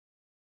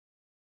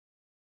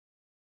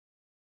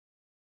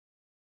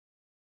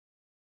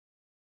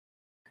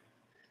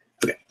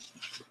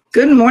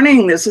Good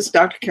morning. This is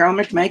Dr. Carol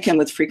McMakin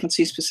with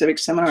Frequency Specific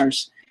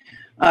Seminars.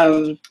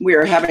 We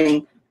are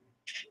having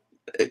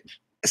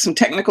some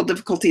technical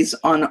difficulties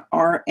on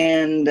our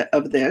end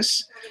of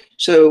this,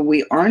 so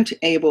we aren't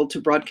able to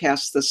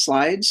broadcast the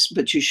slides,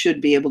 but you should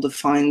be able to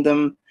find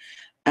them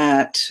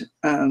at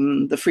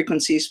the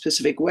Frequency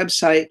Specific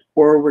website,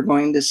 or we're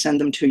going to send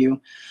them to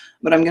you.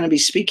 But I'm going to be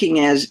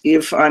speaking as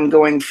if I'm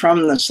going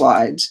from the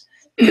slides.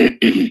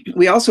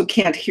 We also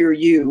can't hear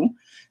you.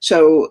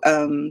 So,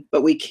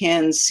 but we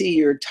can see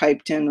your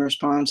typed in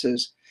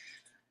responses.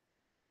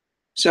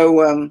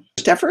 So,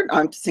 first effort,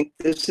 I think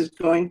this is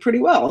going pretty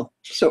well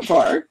so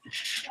far.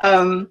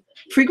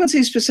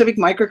 Frequency specific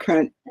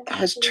microcurrent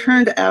has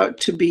turned out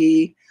to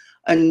be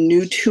a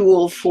new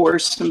tool for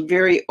some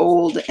very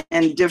old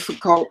and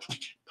difficult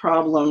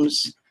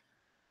problems in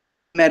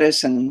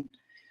medicine.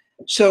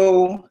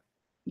 So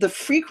the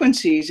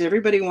frequencies,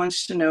 everybody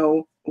wants to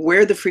know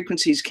where the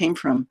frequencies came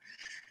from.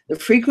 The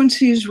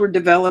frequencies were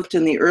developed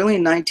in the early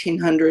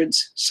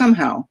 1900s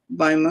somehow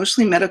by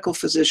mostly medical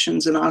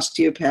physicians and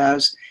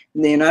osteopaths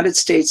in the United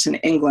States and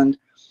England,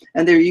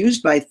 and they're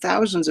used by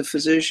thousands of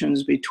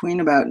physicians between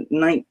about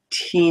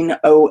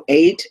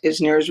 1908, as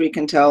near as we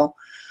can tell,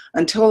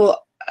 until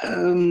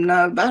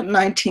about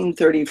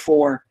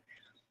 1934.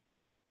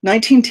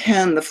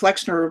 1910, the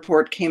Flexner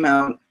Report came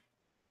out.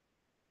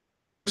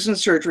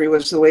 Surgery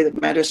was the way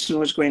that medicine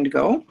was going to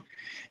go,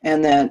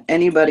 and that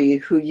anybody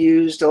who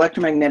used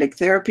electromagnetic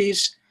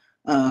therapies,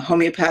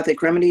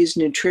 homeopathic remedies,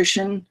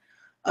 nutrition,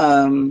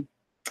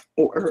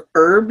 or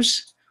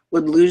herbs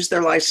would lose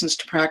their license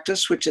to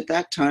practice, which at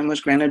that time was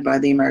granted by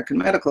the American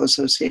Medical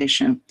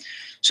Association.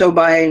 So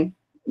by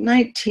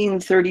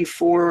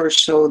 1934 or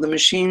so, the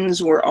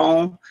machines were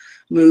all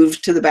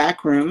moved to the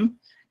back room,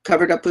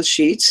 covered up with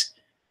sheets.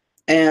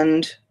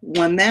 And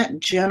when that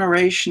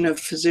generation of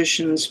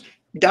physicians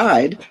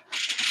died,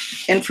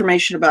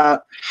 information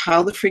about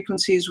how the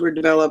frequencies were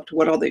developed,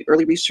 what all the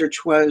early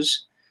research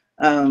was,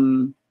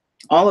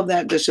 all of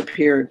that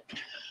disappeared.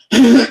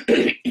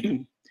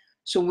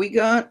 So we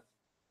got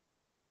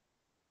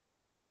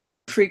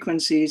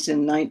frequencies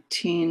in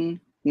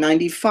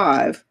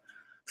 1995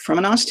 from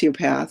an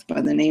osteopath by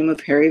the name of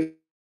Harry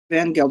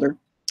Van Gelder.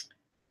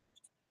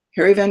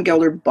 Harry Van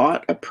Gelder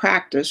bought a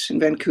practice in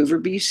Vancouver,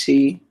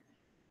 BC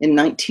in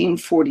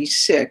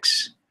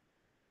 1946,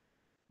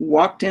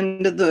 walked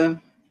into the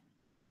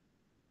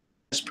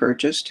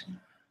purchased,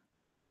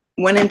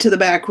 went into the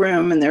back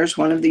room, and there's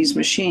one of these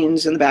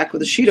machines in the back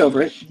with a sheet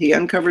over it. He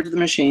uncovered the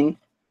machine,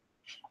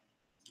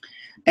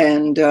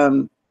 and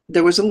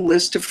there was a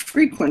list of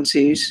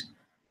frequencies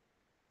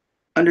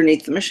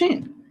underneath the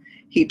machine.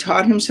 He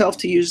taught himself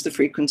to use the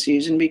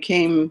frequencies and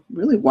became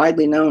really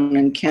widely known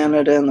in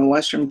Canada and the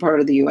western part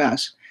of the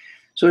US.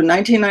 So in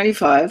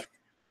 1995,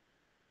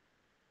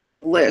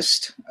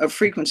 list of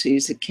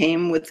frequencies that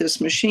came with this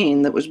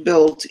machine that was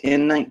built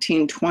in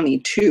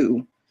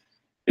 1922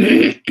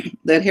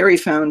 that Harry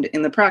found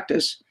in the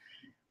practice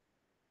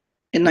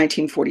in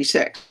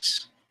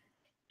 1946.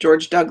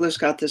 George Douglas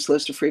got this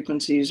list of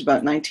frequencies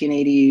about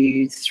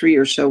 1983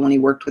 or so when he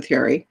worked with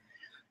Harry,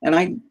 and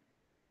I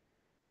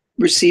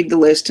received the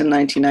list in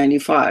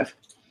 1995.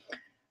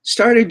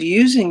 Started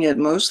using it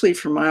mostly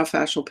for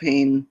myofascial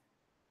pain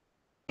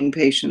in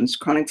patients,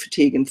 chronic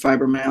fatigue and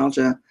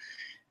fibromyalgia,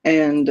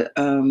 and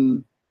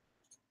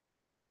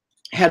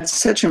had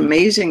such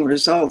amazing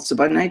results. So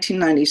by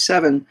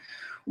 1997,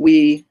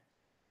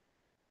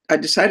 I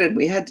decided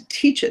we had to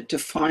teach it to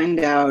find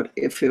out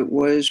if it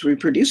was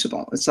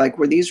reproducible. It's like,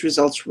 were these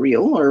results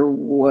real, or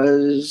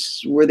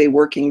were they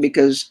working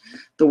because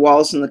the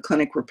walls in the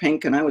clinic were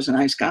pink and I was a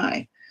nice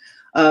guy?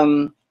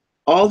 All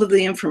of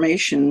the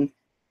information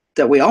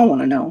that we all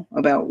want to know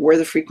about where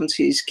the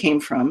frequencies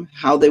came from,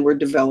 how they were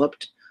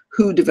developed,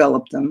 who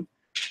developed them,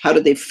 how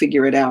did they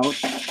figure it out,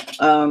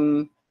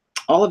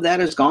 all of that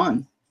is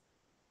gone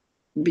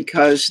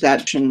because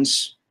that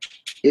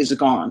is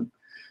gone.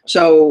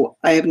 So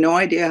I have no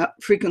idea how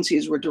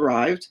frequencies were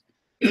derived.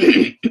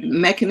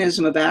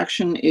 Mechanism of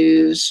action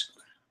is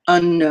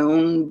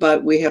unknown,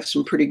 but we have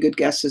some pretty good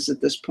guesses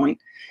at this point.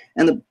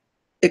 And the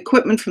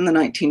equipment from the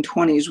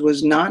 1920s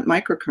was not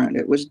microcurrent.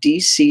 It was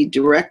DC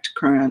direct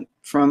current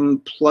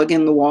from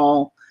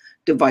plug-in-the-wall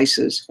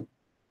devices.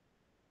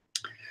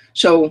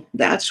 So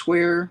that's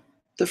where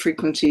the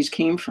frequencies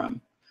came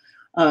from.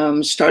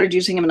 Started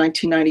using them in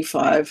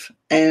 1995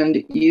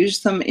 and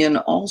used them in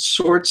all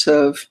sorts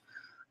of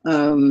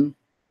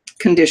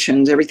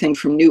conditions, everything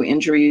from new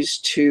injuries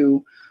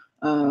to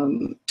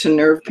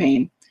nerve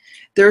pain.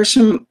 There are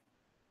some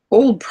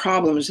old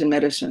problems in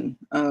medicine,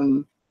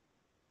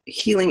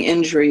 healing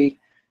injury,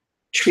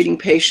 treating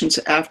patients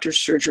after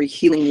surgery,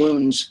 healing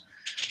wounds.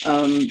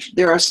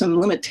 There are some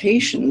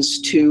limitations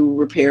to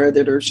repair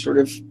that are sort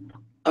of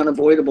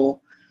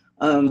unavoidable.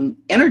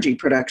 Energy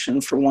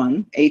production, for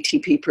one,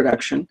 ATP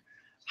production.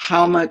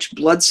 How much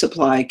blood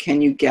supply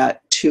can you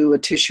get to a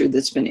tissue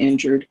that's been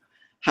injured?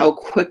 How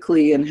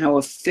quickly and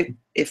how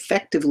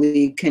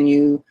effectively can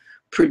you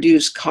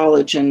produce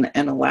collagen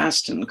and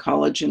elastin.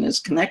 Collagen is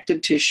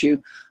connective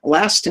tissue.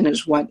 Elastin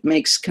is what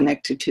makes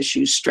connective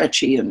tissue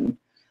stretchy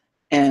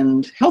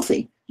and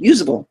healthy,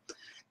 usable,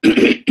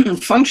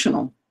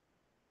 functional.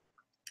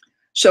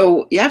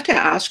 So you have to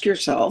ask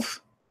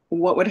yourself,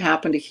 what would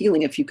happen to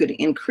healing if you could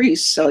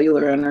increase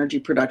cellular energy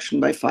production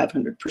by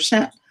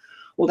 500%?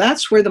 Well,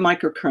 that's where the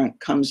microcurrent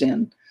comes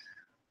in.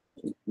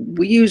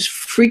 We use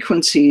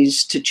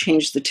frequencies to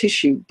change the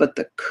tissue, but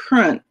the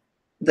current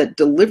that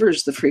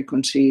delivers the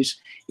frequencies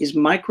is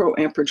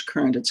micro-amperage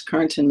current. It's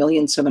current in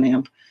millions of an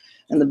amp.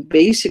 And the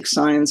basic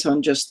science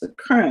on just the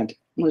current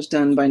was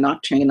done by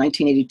Knock-Chang in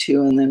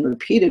 1982 and then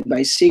repeated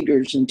by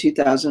Seegers in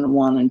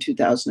 2001 and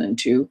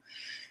 2002.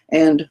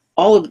 And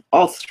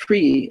all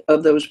three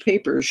of those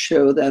papers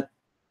show that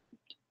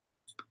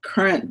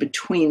current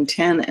between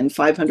 10 and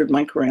 500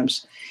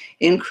 microamps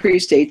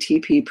increased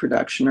ATP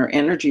production or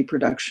energy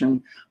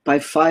production by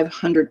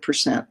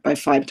 500%, by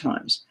 5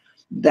 times.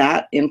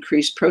 That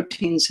increased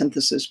protein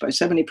synthesis by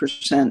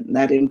 70%.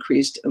 That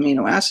increased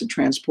amino acid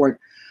transport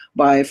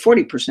by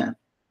 40%.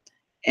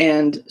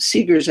 And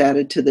Seegers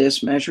added to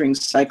this, measuring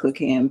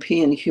cyclic AMP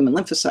in human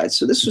lymphocytes.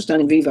 So this was done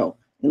in vivo,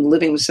 in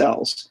living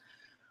cells.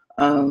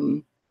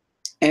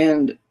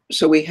 And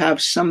so we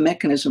have some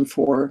mechanism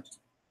for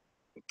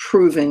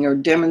proving or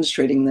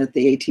demonstrating that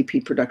the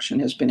ATP production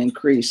has been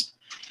increased.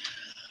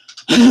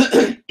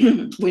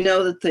 We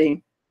know that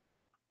the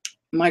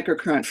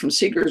microcurrent from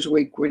Seegers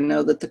week, we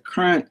know that the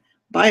current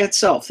by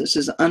itself, this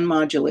is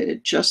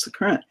unmodulated, just the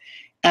current,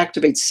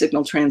 activates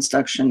signal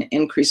transduction,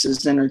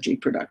 increases energy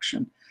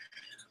production.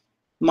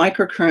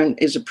 Microcurrent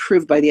is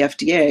approved by the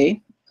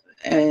FDA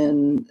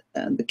in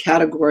the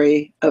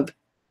category of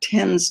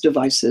TENS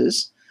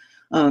devices,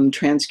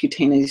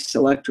 transcutaneous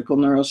electrical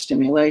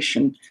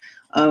neurostimulation.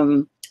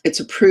 It's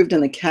approved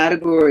in the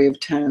category of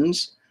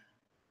TENS,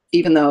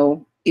 even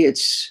though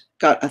it's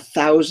got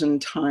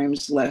 1,000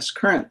 times less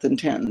current than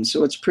TENS.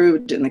 So it's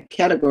approved in the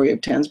category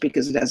of TENS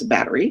because it has a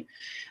battery,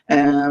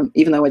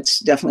 even though it's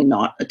definitely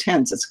not a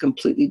TENS. It's a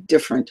completely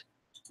different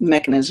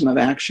mechanism of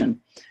action.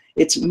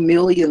 It's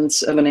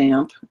millions of an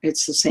amp.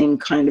 It's the same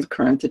kind of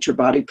current that your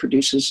body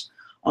produces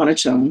on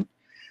its own.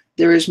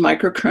 There is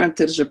microcurrent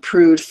that is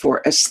approved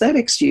for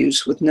aesthetics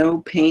use with no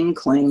pain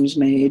claims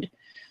made.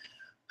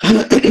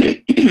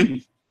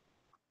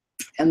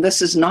 And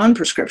this is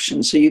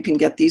non-prescription, so you can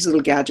get these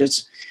little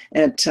gadgets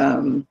at, I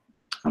don't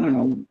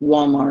know,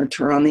 Walmart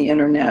or on the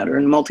internet or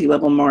in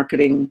multi-level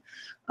marketing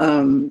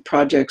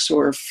projects,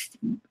 or if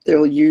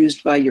they're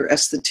used by your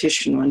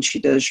esthetician when she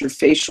does your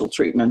facial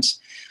treatments.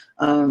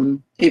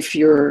 If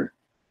you're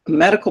a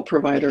medical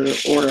provider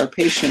or a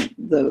patient,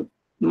 the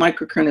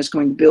microcurrent is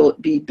going to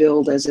be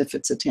billed as if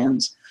it's a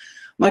TENS.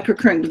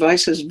 Microcurrent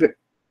devices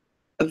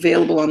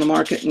available on the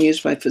market and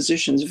used by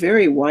physicians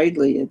very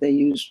widely. They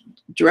use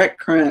direct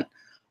current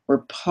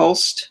or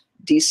pulsed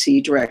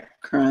DC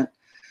direct current.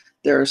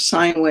 There are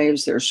sine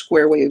waves, there are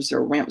square waves, there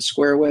are ramp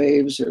square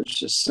waves,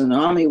 there's a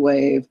tsunami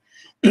wave.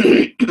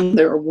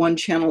 There are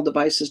one-channel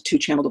devices,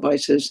 two-channel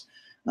devices.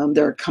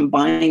 There are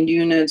combined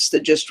units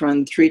that just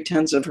run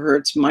 0.3 of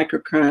hertz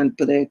microcurrent,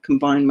 but they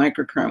combine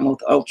microcurrent with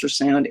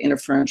ultrasound,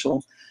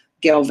 interferential,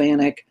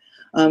 galvanic.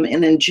 And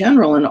in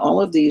general, in all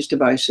of these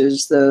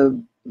devices,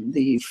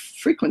 the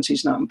frequency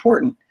is not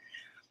important.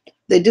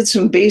 They did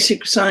some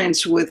basic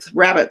science with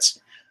rabbits.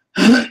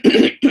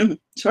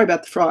 Sorry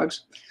about the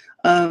frogs.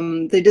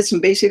 They did some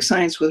basic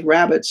science with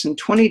rabbits in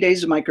 20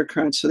 days of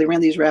microcurrent. So they ran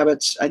these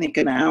rabbits, I think,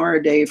 an hour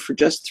a day for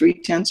just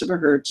 0.3 of a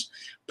hertz,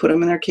 put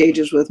them in their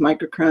cages with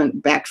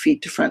microcurrent back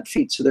feet to front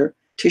feet. So their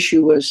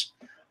tissue was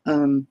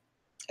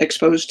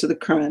exposed to the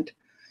current.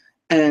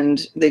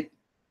 And the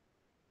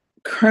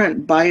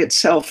current by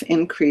itself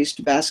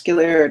increased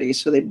vascularity.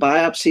 So they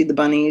biopsied the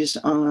bunnies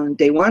on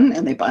day 1,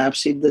 and they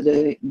biopsied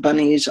the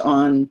bunnies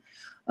on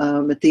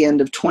at the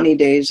end of 20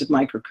 days of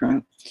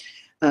microcurrent.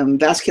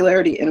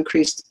 Vascularity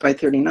increased by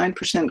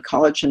 39%,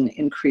 collagen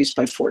increased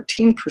by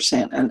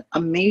 14%, and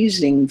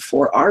amazing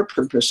for our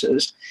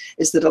purposes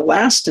is that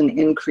elastin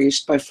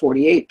increased by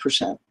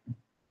 48%.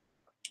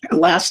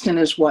 Elastin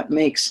is what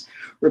makes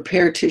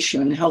repair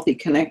tissue and healthy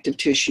connective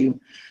tissue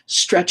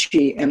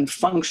stretchy and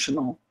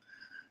functional.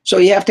 So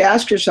you have to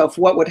ask yourself,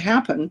 what would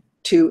happen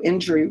to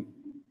injury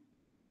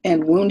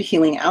and wound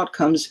healing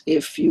outcomes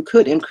if you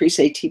could increase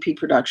ATP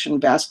production,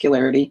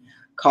 vascularity,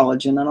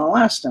 collagen, and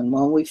elastin?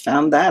 Well, we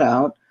found that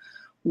out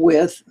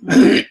with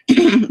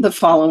the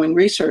following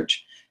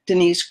research.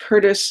 Denise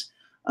Curtis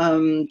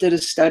did a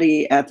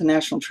study at the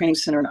National Training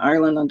Center in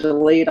Ireland on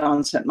delayed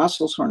onset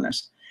muscle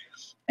soreness.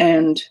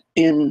 And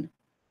in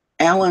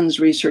Allen's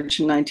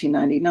research in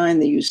 1999,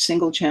 they used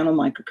single channel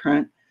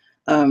microcurrent,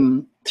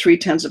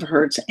 0.3 of a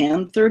hertz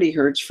and 30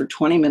 hertz for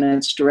 20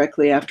 minutes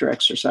directly after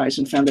exercise,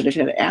 and found that it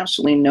had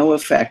absolutely no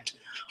effect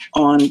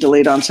on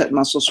delayed onset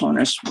muscle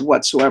soreness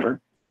whatsoever.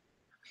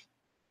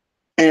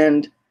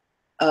 And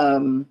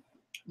then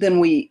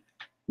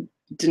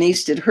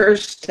Denise did her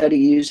study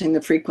using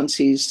the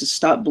frequencies to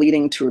stop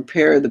bleeding, to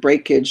repair the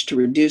breakage, to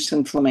reduce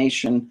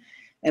inflammation.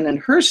 And in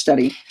her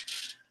study,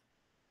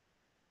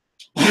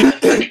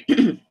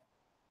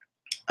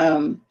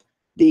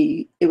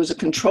 It was a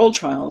control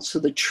trial, so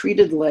the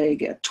treated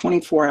leg at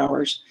 24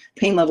 hours,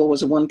 pain level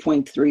was a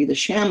 1.3. The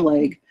sham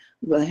leg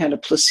had a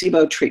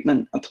placebo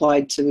treatment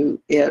applied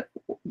to it.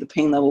 The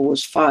pain level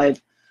was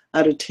 5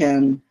 out of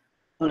 10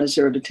 on a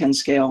 0 to 10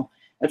 scale.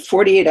 At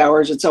 48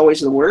 hours, it's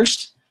always the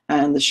worst,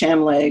 and the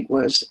sham leg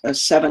was a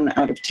 7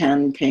 out of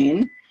 10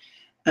 pain,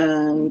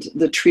 and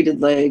the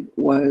treated leg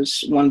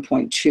was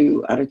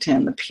 1.2 out of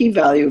 10. The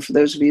p-value, for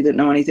those of you that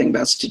know anything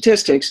about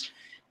statistics,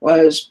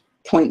 was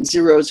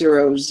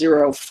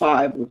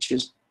 0.0005, which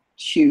is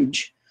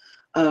huge,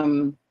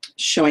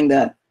 showing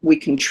that we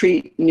can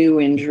treat new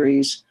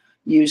injuries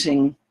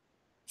using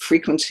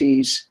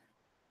frequencies.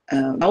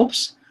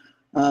 Helps,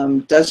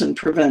 doesn't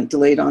prevent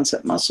delayed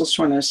onset muscle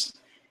soreness.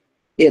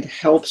 It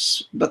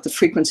helps, but the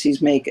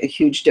frequencies make a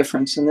huge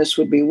difference, and this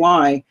would be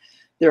why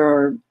there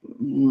are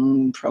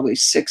probably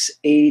 6,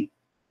 8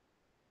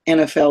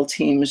 NFL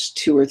teams,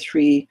 2 or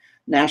 3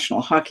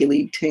 National Hockey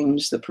League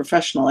teams. The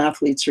professional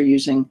athletes are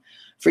using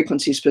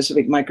frequency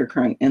specific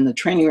microcurrent in the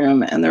training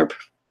room, and there are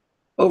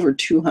over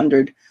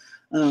 200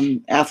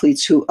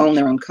 athletes who own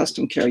their own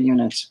custom care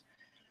units.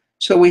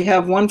 So we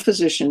have one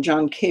physician,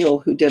 John Cale,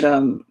 who did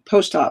a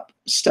post-op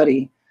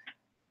study,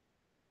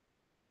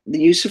 the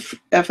use of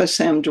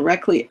FSM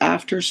directly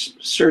after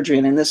surgery,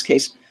 and in this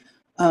case,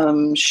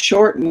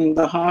 shortened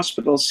the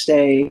hospital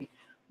stay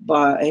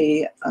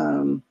by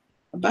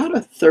about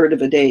a third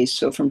of a day,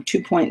 so from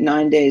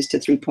 2.9 days to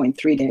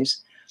 3.3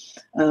 days.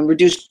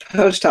 Reduced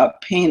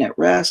post-op pain at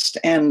rest,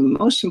 and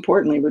most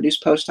importantly,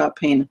 reduced post-op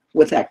pain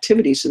with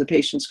activity, so the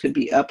patients could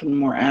be up and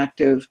more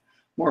active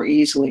more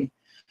easily.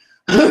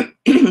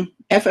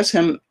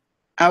 FSM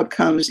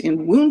outcomes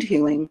in wound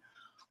healing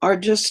are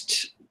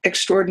just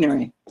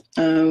extraordinary.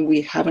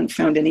 We haven't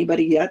found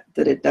anybody yet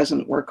that it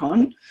doesn't work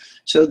on.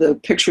 So the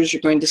pictures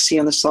you're going to see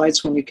on the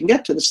slides, when you can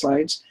get to the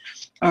slides,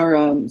 are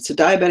it's a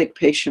diabetic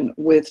patient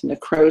with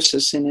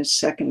necrosis in his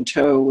second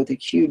toe with a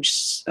huge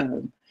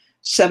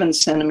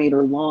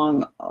 7-centimeter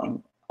long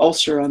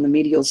ulcer on the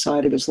medial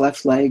side of his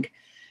left leg,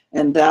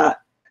 and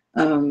that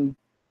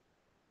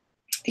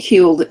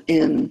healed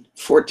in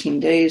 14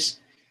 days.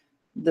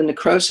 The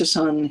necrosis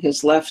on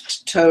his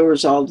left toe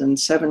resolved in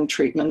 7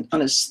 treatment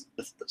on his,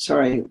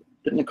 the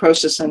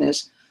necrosis on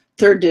his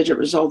third digit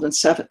resolved in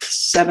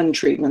 7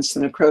 treatments.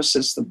 The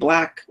necrosis, the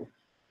black,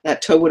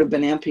 that toe would have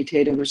been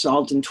amputated,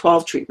 resolved in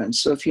 12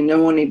 treatments. So if you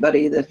know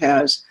anybody that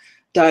has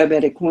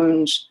diabetic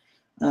wounds,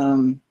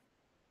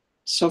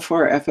 so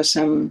far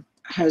FSM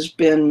has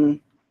been,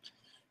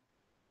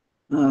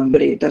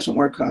 but it doesn't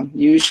work on.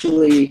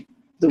 Usually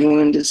the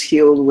wound is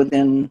healed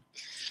within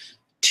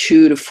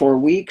 2 to 4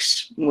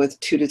 weeks with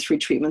 2 to 3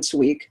 treatments a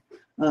week.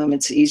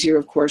 It's easier,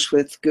 of course,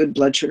 with good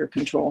blood sugar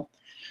control.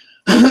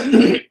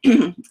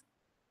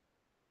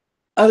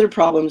 Other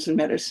problems in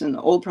medicine,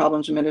 old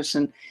problems in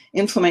medicine,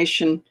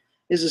 inflammation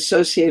is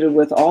associated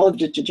with all of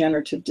the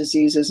degenerative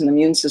diseases and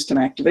immune system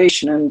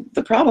activation. And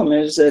the problem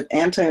is that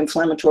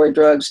anti-inflammatory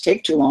drugs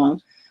take too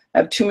long,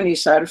 have too many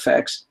side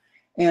effects,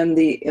 and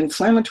the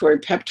inflammatory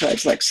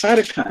peptides like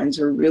cytokines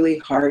are really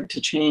hard to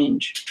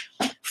change.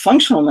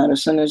 Functional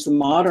medicine is the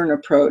modern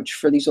approach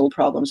for these old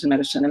problems in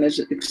medicine, and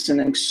it's an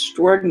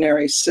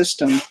extraordinary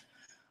system.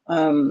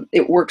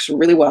 It works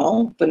really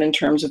well, but in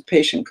terms of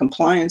patient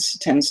compliance, it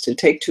tends to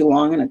take too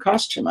long and it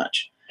costs too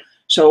much.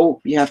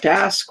 So you have to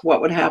ask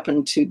what would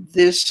happen to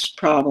this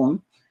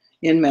problem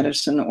in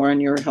medicine or in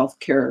your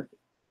healthcare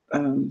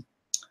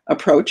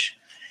approach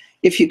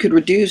if you could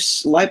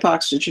reduce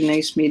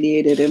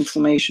lipoxygenase-mediated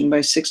inflammation by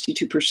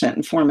 62%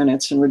 in 4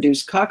 minutes and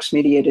reduce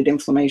COX-mediated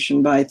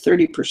inflammation by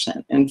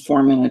 30% in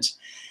 4 minutes.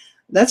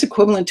 That's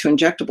equivalent to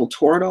injectable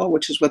Toradol,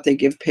 which is what they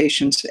give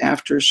patients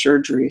after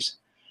surgeries.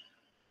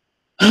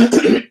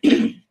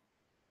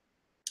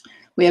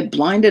 We had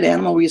blinded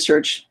animal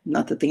research,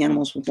 not that the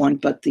animals were blind,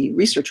 but the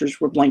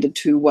researchers were blinded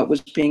to what was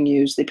being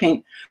used. They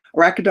paint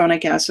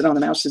arachidonic acid on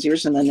the mouse's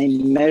ears, and then they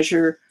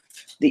measure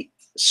the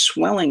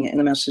swelling in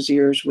the mouse's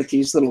ears with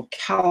these little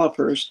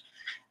calipers,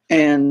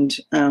 and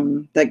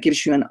that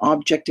gives you an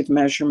objective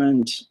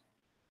measurement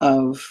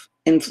of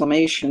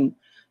inflammation.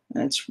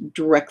 And it's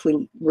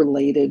directly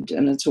related,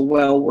 and it's a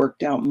well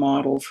worked out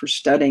model for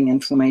studying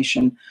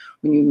inflammation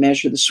when you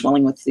measure the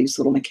swelling with these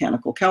little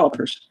mechanical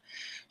calipers.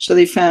 So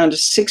they found a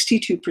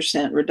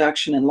 62%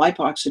 reduction in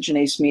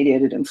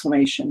lipoxygenase-mediated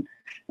inflammation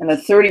and a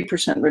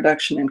 30%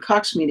 reduction in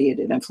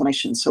COX-mediated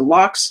inflammation. So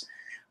LOX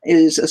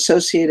is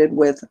associated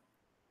with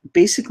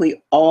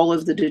basically all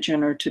of the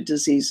degenerative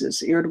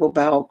diseases: irritable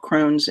bowel,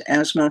 Crohn's,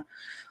 asthma,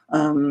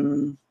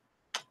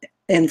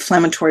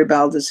 inflammatory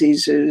bowel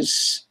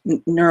diseases,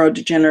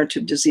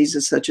 neurodegenerative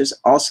diseases such as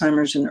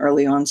Alzheimer's and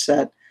early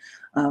onset,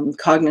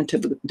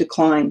 cognitive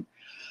decline.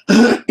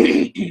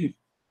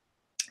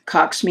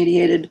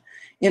 COX-mediated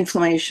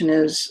inflammation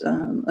is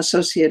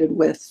associated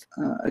with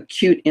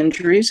acute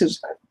injuries,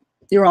 as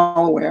you're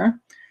all aware,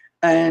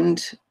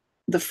 and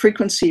the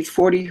frequency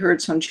 40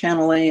 hertz on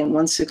channel A and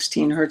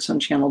 116 hertz on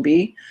channel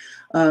B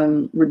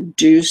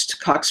reduced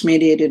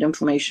COX-mediated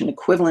inflammation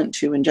equivalent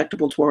to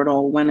injectable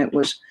Toradol when it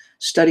was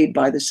studied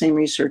by the same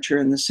researcher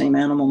in the same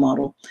animal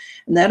model,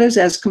 and that is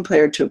as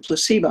compared to a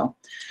placebo.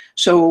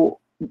 So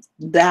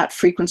that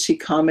frequency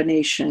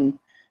combination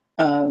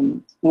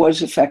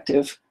was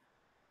effective,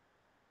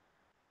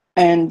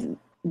 and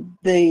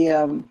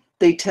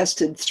they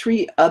tested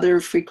 3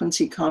 other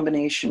frequency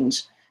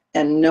combinations,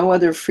 and no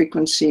other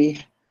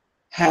frequency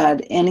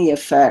had any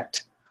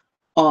effect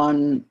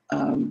on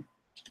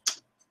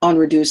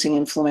reducing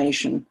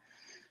inflammation.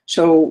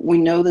 So we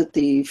know that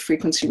the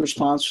frequency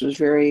response was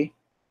very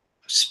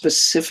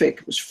specific.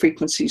 It was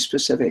frequency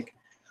specific.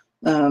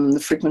 The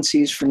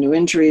frequencies for new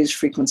injuries,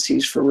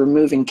 frequencies for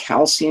removing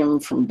calcium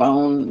from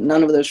bone,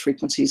 none of those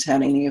frequencies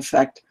had any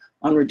effect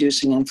on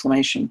reducing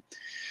inflammation.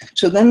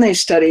 So then they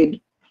studied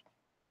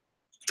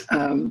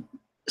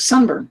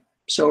sunburn.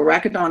 So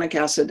arachidonic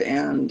acid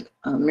and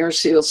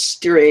myrcene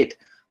stearate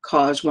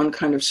cause one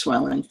kind of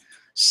swelling.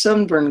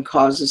 Sunburn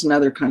causes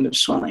another kind of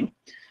swelling.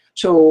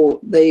 So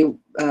they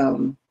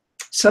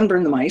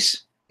sunburn the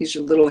mice. These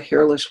are little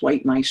hairless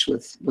white mice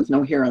with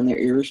no hair on their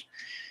ears.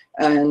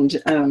 And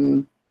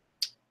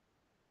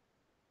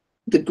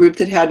the group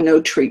that had no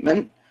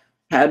treatment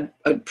had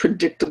a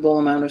predictable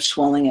amount of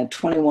swelling at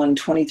 21,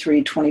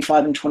 23,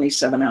 25, and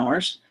 27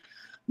 hours.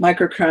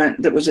 Microcurrent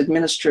that was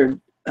administered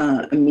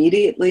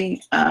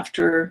immediately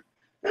after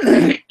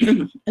the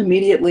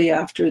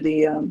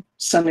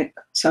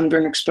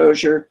sunburn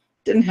exposure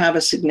didn't have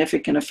a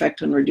significant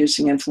effect on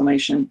reducing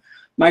inflammation.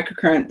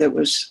 Microcurrent that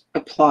was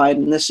applied,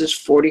 and this is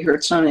 40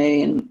 hertz on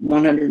A and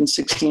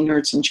 116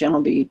 hertz on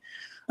channel B,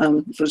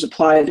 was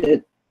applied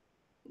at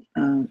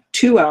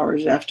 2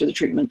 hours after the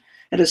treatment,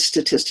 had a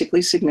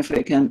statistically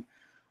significant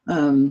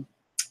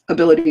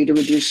ability to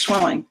reduce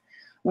swelling.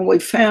 What we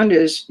found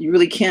is you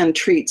really can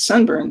treat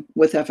sunburn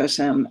with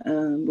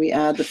FSM. We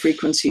add the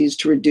frequencies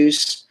to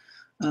reduce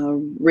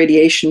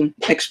radiation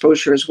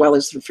exposure as well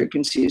as the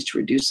frequencies to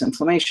reduce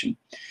inflammation.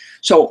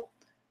 So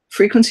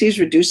frequencies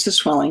reduce the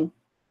swelling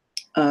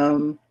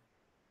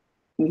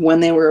when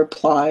they were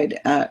applied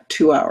at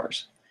 2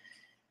 hours.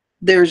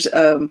 There's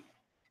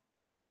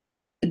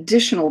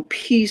additional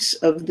piece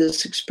of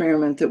this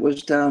experiment that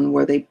was done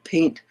where they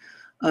paint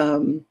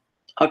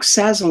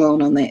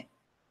oxazolone on the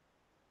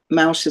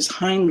mouse's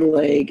hind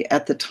leg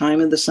at the time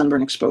of the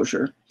sunburn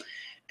exposure.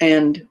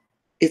 And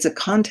it's a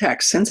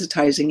contact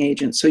sensitizing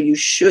agent, so you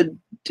should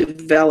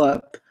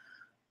develop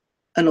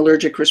an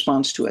allergic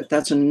response to it.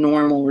 That's a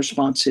normal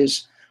response,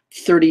 is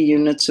 30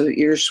 units of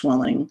ear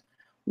swelling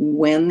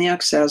when the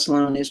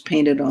oxazolone is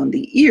painted on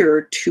the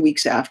ear 2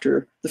 weeks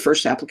after the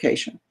first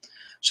application.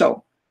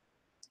 So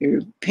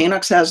you paint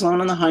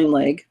oxazolone on the hind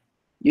leg,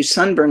 you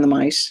sunburn the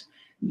mice,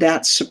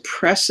 that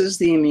suppresses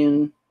the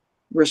immune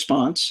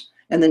response,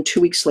 and then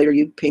 2 weeks later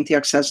you paint the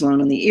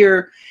oxazolone on the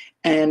ear,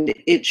 and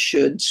it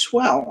should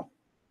swell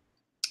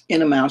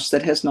in a mouse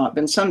that has not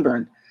been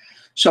sunburned.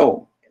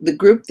 So the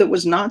group that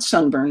was not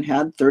sunburned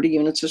had 30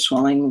 units of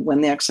swelling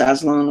when the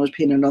oxazolone was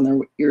painted on their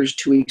ears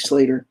 2 weeks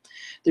later.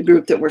 The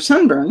group that were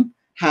sunburned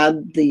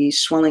had the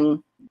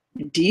swelling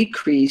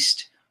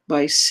decreased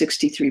by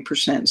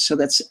 63%. So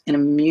that's an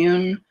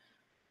immune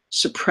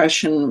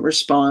suppression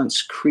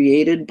response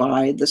created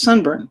by the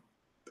sunburn.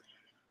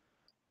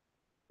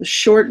 The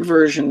short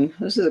version,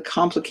 this is a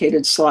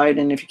complicated slide,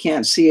 and if you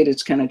can't see it,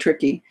 it's kind of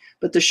tricky.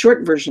 But the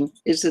short version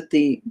is that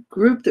the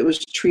group that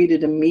was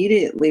treated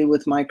immediately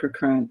with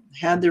microcurrent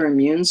had their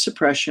immune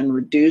suppression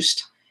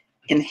reduced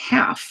in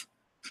half,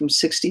 from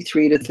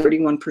 63 to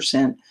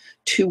 31%,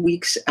 2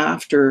 weeks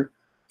after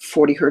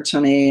 40 hertz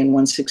on A and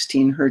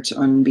 116 hertz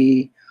on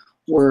B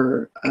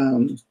were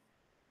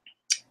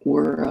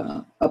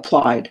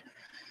applied.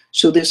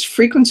 So this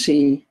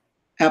frequency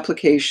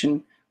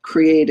application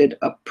created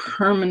a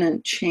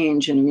permanent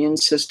change in immune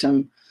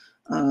system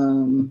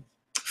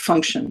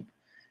function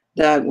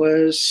that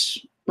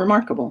was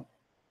remarkable.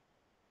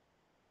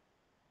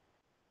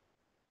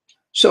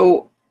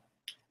 So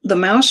the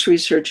mouse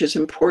research is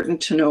important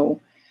to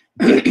know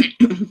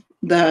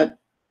that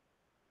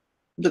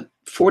the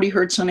 40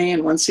 hertz on A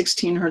and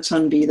 116 hertz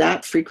on B,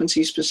 that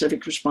frequency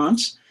specific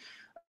response,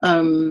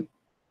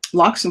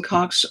 LOX and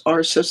COX are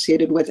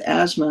associated with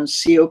asthma,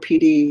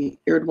 COPD,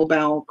 irritable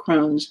bowel,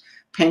 Crohn's,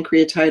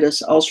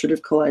 pancreatitis,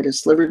 ulcerative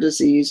colitis, liver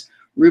disease,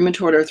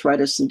 rheumatoid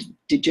arthritis, and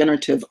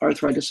degenerative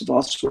arthritis of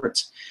all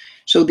sorts.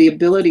 So the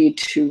ability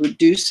to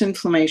reduce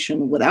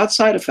inflammation without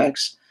side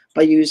effects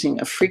by using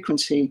a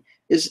frequency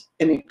is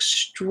an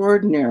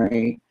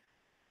extraordinary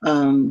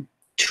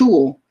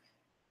tool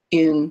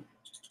in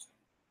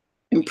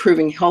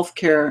improving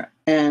healthcare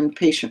and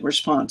patient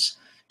response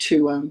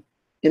to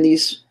in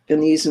these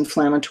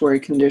inflammatory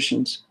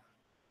conditions.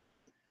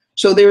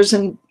 So there's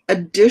an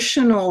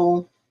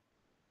additional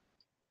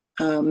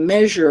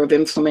measure of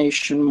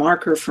inflammation,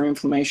 marker for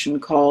inflammation,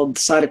 called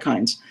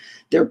cytokines.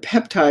 They're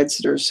peptides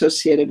that are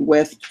associated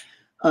with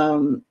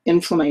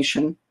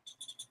inflammation.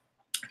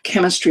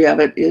 Chemistry of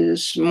it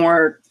is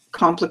more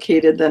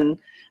complicated than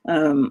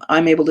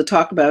I'm able to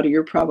talk about, or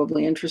you're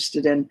probably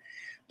interested in.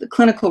 The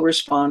clinical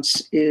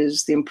response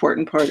is the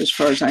important part as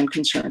far as I'm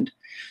concerned.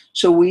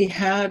 So we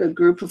had a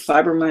group of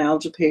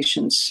fibromyalgia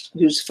patients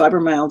whose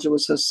fibromyalgia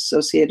was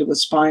associated with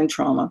spine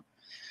trauma,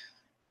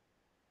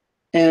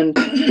 and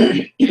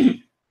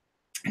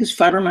whose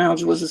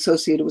fibromyalgia was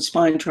associated with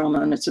spine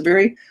trauma. And it's a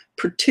very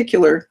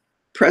particular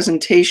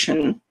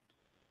presentation.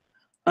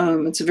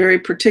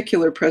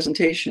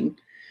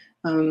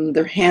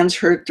 Their hands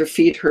hurt, their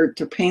feet hurt,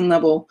 their pain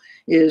level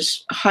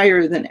is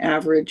higher than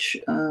average.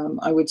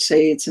 I would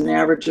say it's an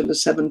average of a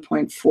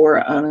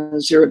 7.4 on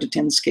a 0 to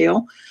 10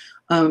 scale.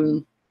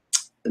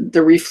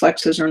 The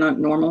reflexes are not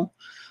normal.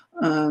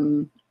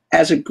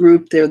 As a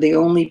group, they're the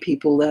only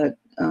people that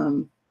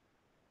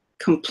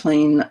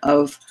complain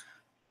of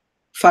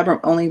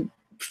only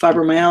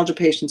fibromyalgia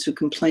patients who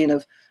complain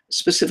of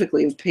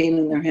specifically of pain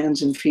in their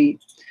hands and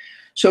feet.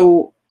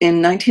 So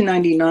in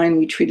 1999,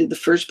 we treated the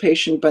first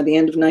patient. By the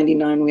end of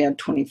 99, we had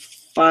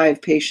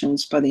 25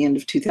 patients. By the end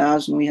of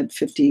 2000, we had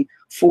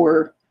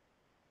 54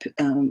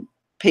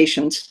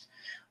 patients.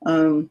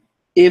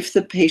 If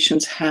the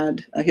patients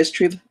had a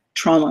history of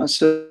trauma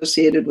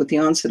associated with the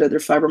onset of their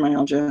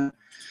fibromyalgia,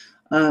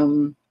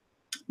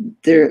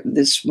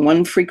 this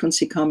one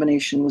frequency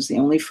combination was the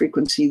only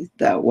frequency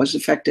that was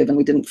effective, and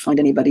we didn't find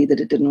anybody that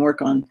it didn't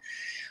work on.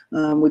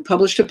 We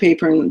published a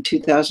paper in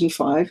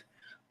 2005,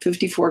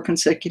 54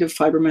 consecutive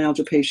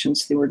fibromyalgia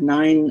patients. They were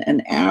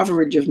an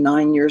average of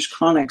 9 years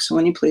chronic, so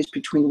any place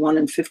between 1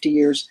 and 50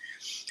 years.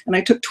 And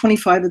I took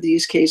 25 of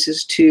these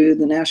cases to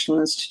the National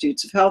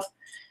Institutes of Health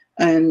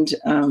and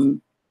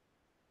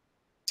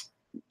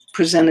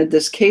presented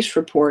this case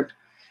report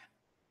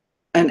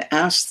and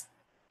asked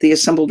the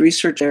assembled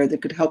research there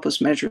that could help us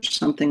measure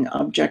something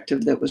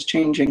objective that was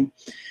changing.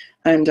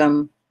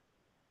 And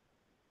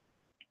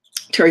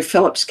Terry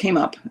Phillips came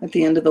up at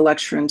the end of the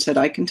lecture and said,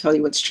 I can tell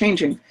you what's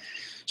changing.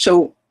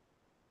 So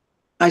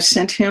I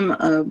sent him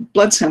a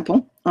blood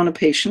sample on a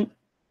patient,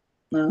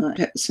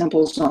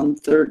 samples on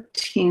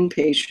 13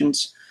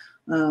 patients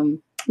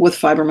with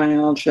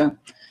fibromyalgia.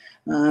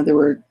 There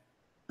were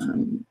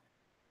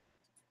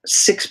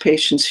 6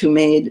 patients who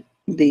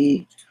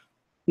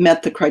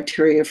met the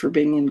criteria for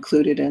being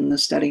included in the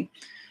study.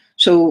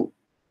 So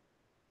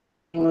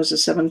it was a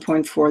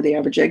 7.4. The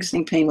average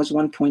exiting pain was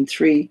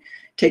 1.3.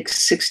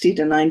 Takes 60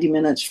 to 90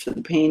 minutes for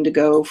the pain to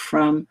go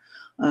from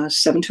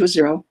 7 to a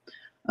 0.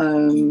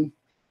 Pain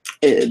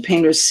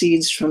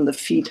recedes from the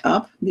feet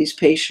up. These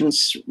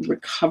patients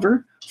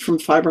recover from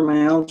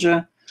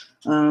fibromyalgia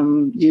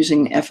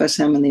using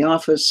FSM in the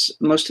office.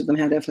 Most of them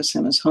had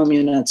FSM as home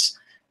units.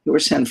 Who were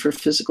sent for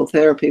physical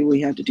therapy. We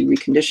had to do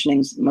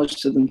reconditionings.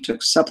 Most of them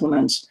took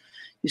supplements.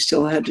 You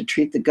still had to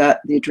treat the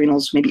gut, the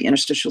adrenals, maybe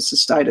interstitial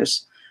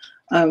cystitis.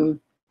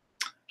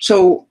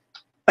 So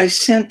I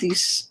sent the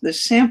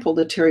sample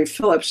to Terry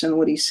Phillips, and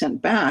what he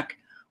sent back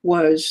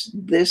was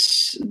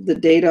the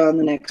data on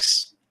the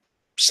next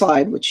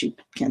slide, which you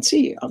can't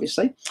see,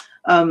 obviously.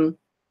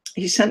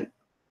 He sent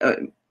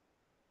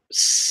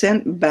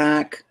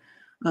back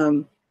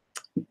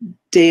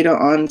data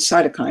on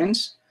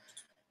cytokines.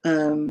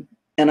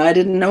 And I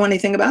didn't know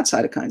anything about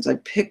cytokines. I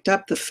picked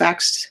up the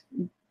faxed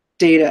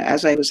data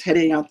as I was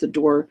heading out the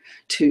door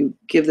to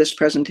give this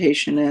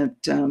presentation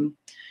at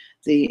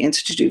the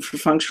Institute for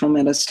Functional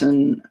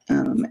Medicine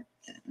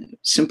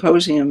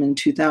symposium in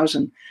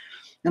 2000.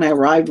 And I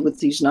arrived with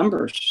these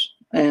numbers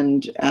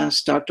and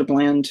asked Dr.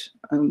 Bland,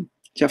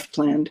 Jeff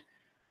Bland,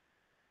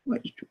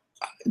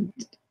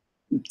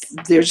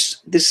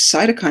 there's this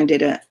cytokine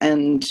data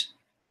and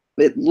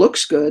it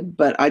looks good,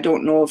 but I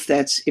don't know if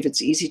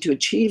it's easy to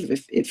achieve,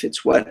 if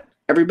it's what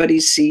everybody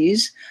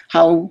sees.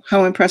 How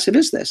impressive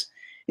is this?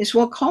 He said,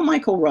 well, call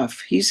Michael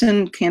Ruff. He's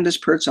in Candace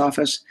Pert's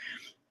office,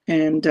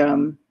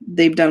 and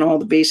they've done all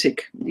the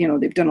basic,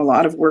 they've done a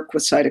lot of work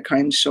with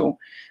cytokines, so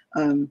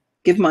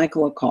give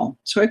Michael a call.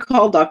 So I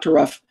called Dr.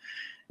 Ruff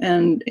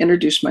and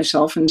introduced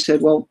myself and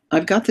said, well,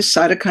 I've got this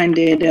cytokine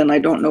data and I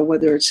don't know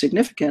whether it's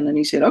significant. And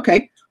he said,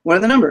 okay, what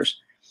are the numbers?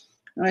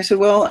 And I said,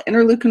 well,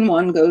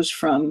 interleukin-1 goes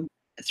from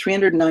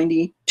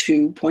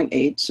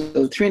 392.8,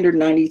 so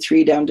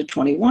 393 down to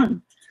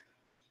 21.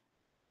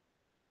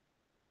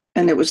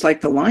 And it was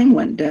like the line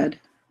went dead.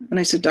 And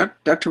I said,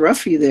 Dr.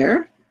 Ruff, are you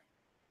there?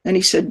 And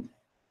he said,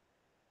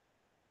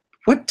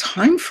 what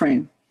time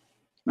frame?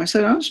 I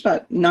said, oh, it's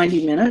about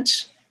 90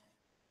 minutes.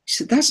 He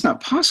said, that's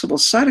not possible.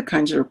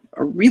 Cytokines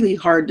are really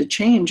hard to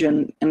change.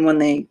 And when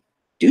they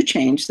do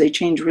change, they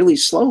change really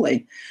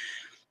slowly.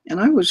 And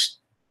I was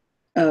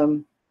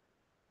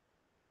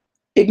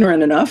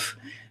ignorant enough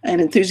and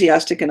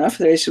enthusiastic enough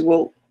that I said,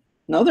 well,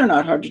 no, they're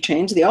not hard to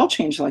change. They all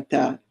change like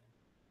that.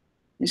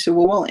 He said,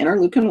 well,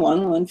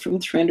 interleukin-1 went from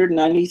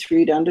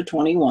 393 down to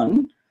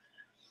 21.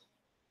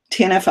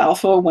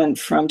 TNF-alpha went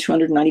from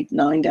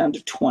 299 down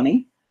to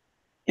 20.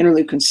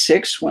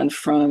 Interleukin-6 went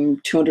from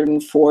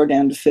 204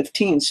 down to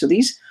 15. So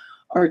these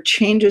are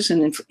changes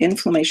in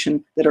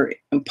inflammation that are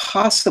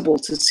impossible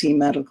to see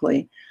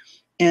medically.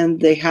 And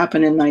they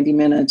happen in 90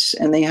 minutes.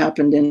 And they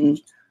happened in,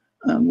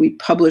 we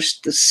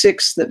published the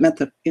 6 that met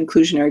the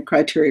inclusionary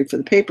criteria for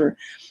the paper.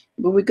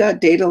 But we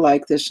got data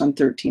like this on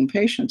 13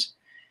 patients.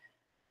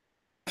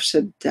 I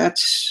said,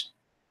 that's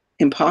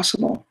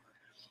impossible.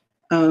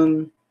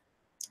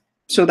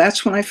 So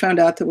that's when I found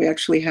out that we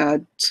actually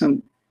had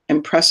some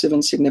impressive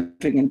and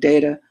significant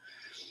data.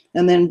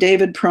 And then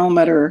David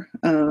Perlmutter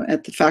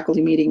at the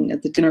faculty meeting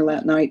at the dinner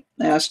that night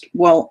asked,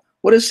 well,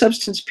 what does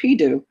substance P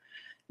do?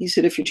 He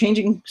said, if you're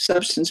changing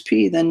substance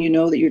P, then you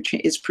know that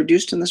it's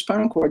produced in the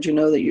spinal cord. You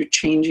know that you're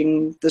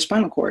changing the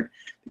spinal cord,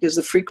 because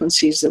the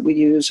frequencies that we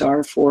use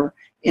are for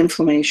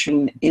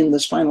inflammation in the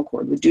spinal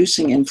cord,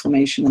 reducing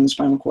inflammation in the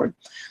spinal cord.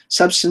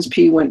 Substance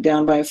P went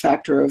down by a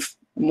factor of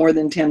more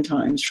than 10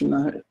 times, from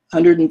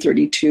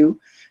 132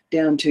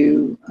 down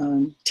to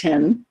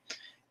 10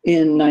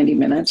 in 90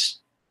 minutes.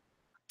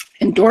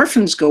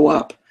 Endorphins go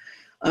up.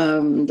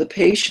 The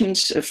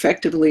patients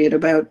effectively at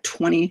about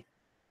 20,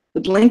 the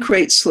blink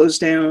rate slows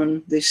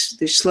down. They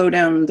slow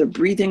down their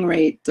breathing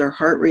rate, their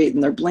heart rate,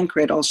 and their blink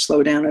rate all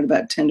slow down at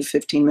about 10 to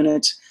 15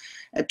 minutes.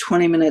 At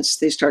 20 minutes,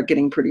 they start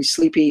getting pretty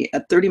sleepy.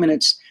 At 30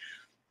 minutes,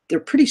 they're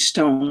pretty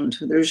stoned.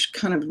 There's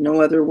kind of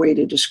no other way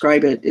to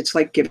describe it. It's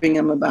like giving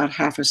them about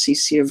half a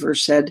cc of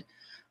Versed.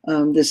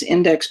 This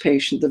index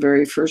patient, the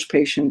very first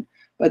patient,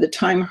 by the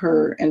time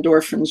her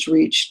endorphins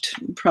reached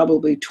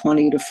probably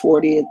 20 to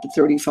 40 at the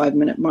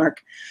 35-minute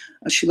mark,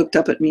 she looked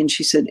up at me and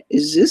she said,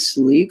 "Is this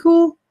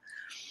legal?"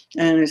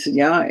 And I said,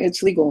 "Yeah,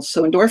 it's legal."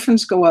 So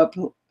endorphins go up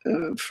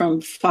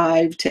from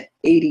 5 to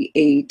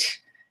 88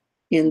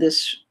 in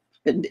this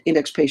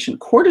index patient.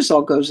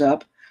 Cortisol goes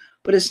up,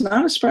 but it's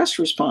not a stress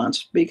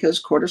response,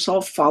 because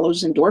cortisol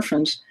follows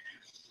endorphins.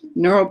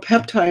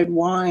 Neuropeptide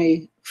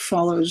Y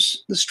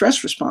follows the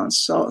stress response,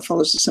 so it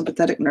follows the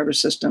sympathetic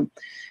nervous system,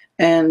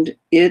 and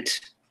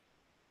it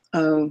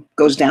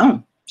goes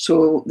down.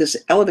 So this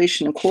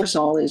elevation in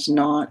cortisol is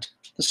not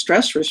a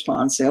stress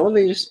response. The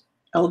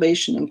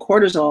elevation in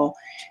cortisol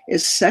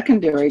is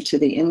secondary to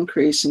the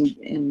increase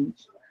in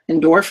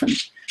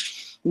endorphins.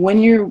 When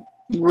you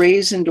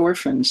raise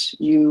endorphins,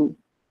 you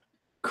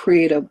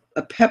create a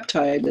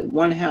peptide that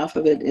one half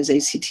of it is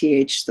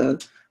ACTH, the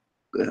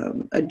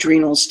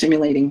adrenal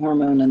stimulating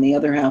hormone, and the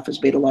other half is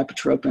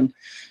beta-lipotropin.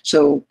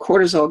 So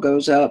cortisol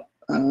goes up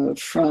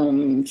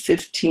from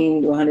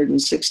 15 to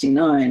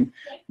 169,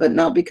 but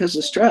not because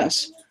of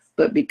stress,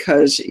 but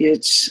because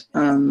it's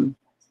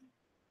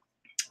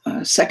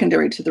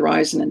secondary to the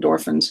rise in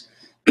endorphins.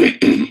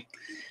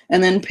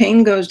 And then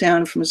pain goes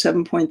down from a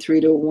 7.3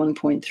 to a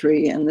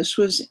 1.3, and this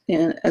was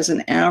as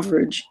an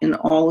average in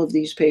all of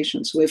these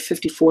patients. So we have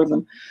 54 of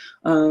them.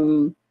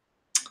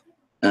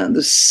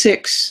 The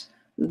 6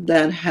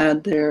 that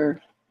had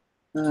their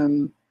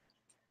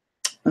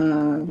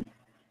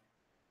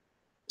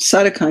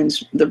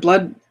cytokines, their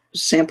blood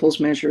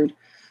samples measured,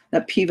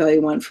 that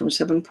p-value went from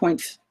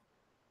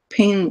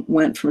pain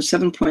went from a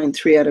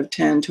 7.3 out of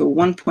 10 to a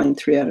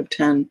 1.3 out of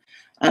 10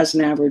 as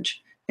an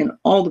average in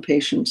all the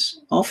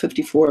patients, all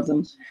 54 of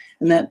them.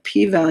 And that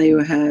p-value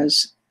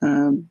has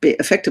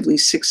effectively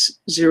 6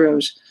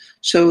 zeros.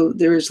 So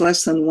there is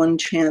less than 1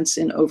 chance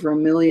in over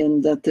 1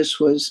 million that this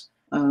was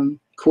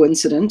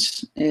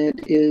coincidence. It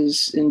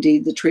is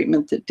indeed the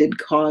treatment that did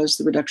cause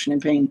the reduction in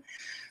pain.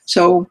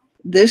 So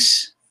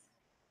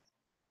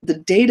the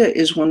data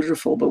is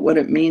wonderful, but what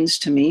it means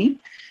to me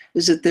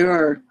is that there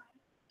are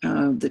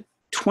the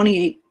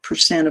 28%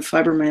 of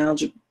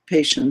fibromyalgia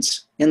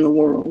patients in the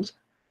world,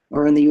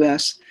 or in the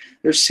US.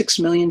 There's 6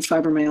 million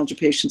fibromyalgia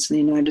patients in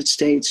the United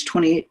States.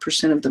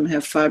 28% of them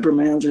have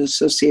fibromyalgia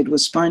associated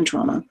with spine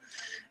trauma.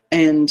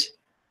 And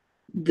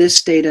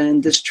this data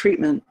and this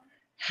treatment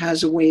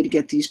has a way to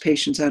get these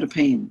patients out of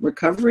pain.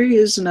 Recovery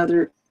is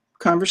another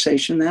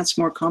conversation. That's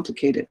more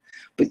complicated.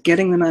 But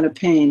getting them out of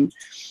pain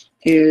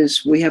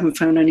is, we haven't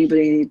found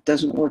anybody it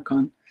doesn't work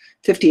on.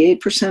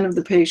 58% of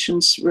the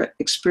patients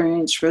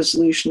experience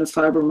resolution of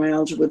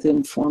fibromyalgia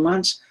within 4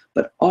 months,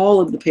 but all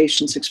of the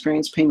patients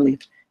experience pain relief.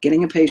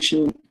 Getting a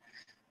patient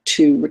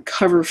to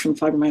recover from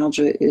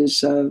fibromyalgia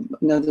is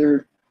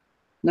another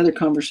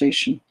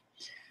conversation.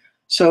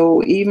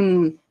 So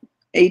even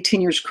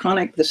 18 years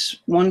chronic, this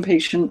one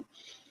patient,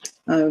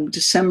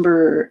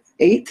 December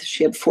 8th,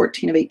 she had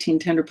 14 of 18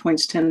 tender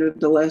points tender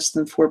to less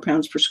than 4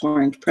 pounds per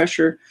square inch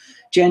pressure.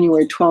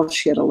 January 12th,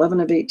 she had 11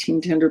 of 18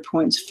 tender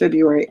points.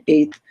 February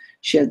 8th,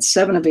 she had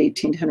 7 of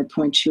 18 tender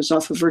points. She was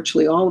off of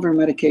virtually all of her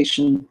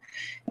medication,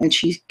 and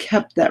she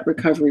kept that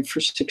recovery for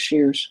 6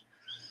 years.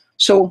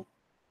 So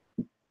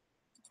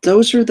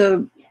those are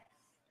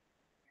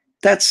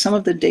that's some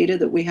of the data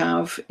that we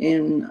have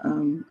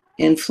in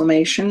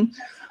inflammation,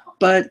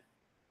 but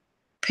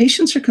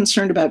patients are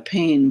concerned about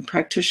pain.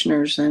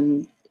 Practitioners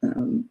and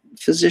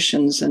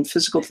physicians and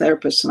physical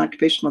therapists and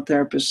occupational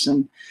therapists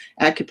and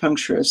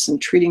acupuncturists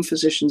and treating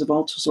physicians of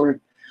all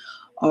sorts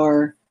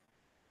are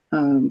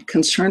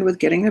concerned with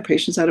getting their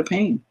patients out of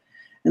pain.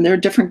 And there are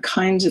different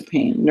kinds of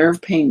pain: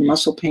 nerve pain,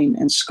 muscle pain,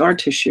 and scar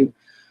tissue.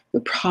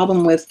 The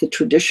problem with the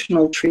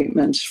traditional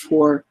treatments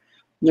for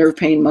nerve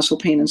pain, muscle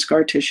pain, and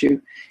scar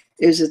tissue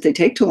is that they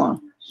take too long.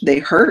 They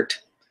hurt.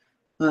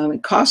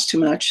 It costs too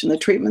much, and the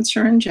treatments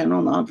are in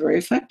general not very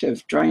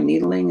effective. Dry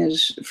needling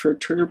is for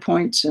trigger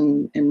points,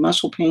 and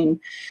muscle pain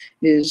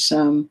is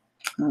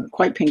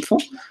quite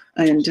painful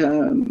and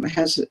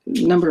has a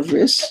number of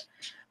risks.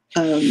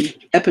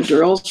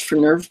 Epidurals for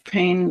nerve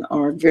pain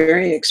are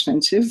very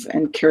expensive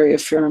and carry a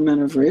fair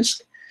amount of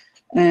risk.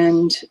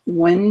 And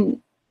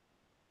when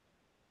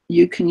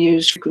you can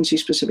use frequency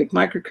specific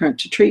microcurrent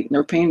to treat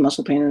nerve pain,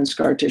 muscle pain, and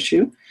scar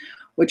tissue,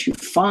 what you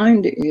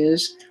find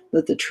is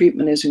that the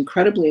treatment is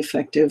incredibly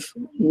effective,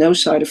 no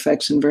side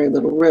effects, and very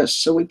little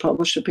risk. So we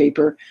published a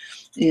paper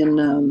in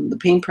the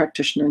Pain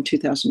Practitioner in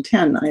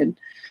 2010. I had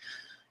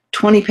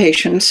 20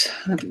 patients.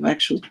 I've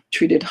actually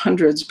treated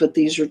hundreds, but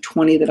these are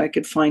 20 that I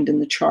could find in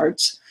the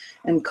charts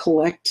and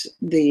collect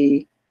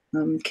the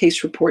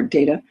case report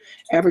data.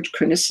 Average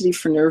chronicity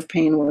for nerve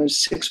pain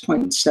was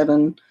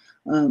 6.7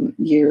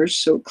 years,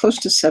 so close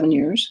to 7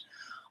 years.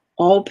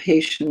 All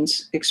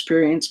patients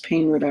experienced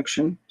pain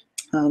reduction.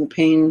 The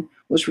pain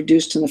was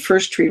reduced in the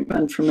first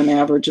treatment from an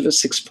average of a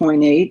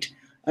 6.8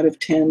 out of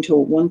 10 to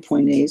a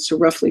 1.8, so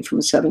roughly from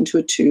a 7 to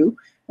a 2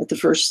 at the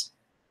first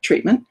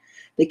treatment.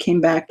 They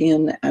came back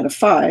in at a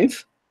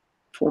 5,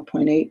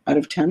 4.8 out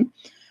of 10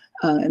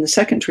 in the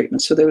second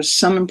treatment. So there was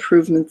some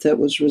improvement that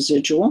was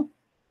residual,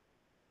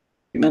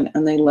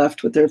 and they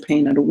left with their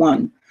pain at a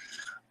 1.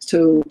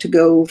 So to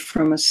go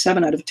from a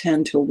 7 out of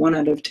 10 to a 1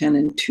 out of 10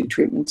 in 2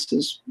 treatments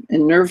is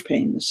in nerve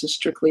pain. This is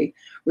strictly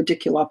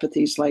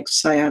radiculopathies like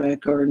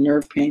sciatic or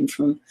nerve pain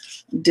from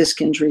disc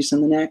injuries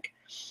in the neck.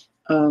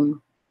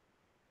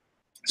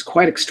 It's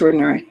quite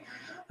extraordinary.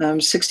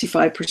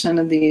 65%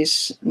 of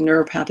these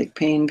neuropathic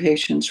pain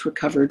patients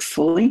recovered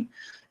fully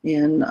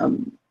in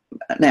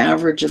an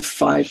average of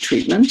 5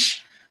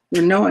 treatments.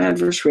 There were no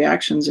adverse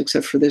reactions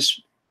except for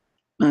this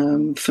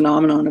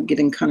phenomenon of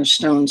getting kind of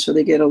stoned. So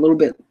they get a little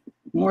bit,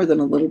 more than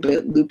a little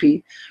bit,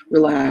 loopy,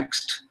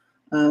 relaxed,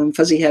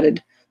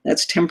 fuzzy-headed.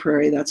 That's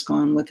temporary. That's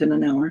gone within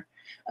an hour.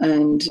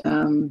 And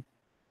the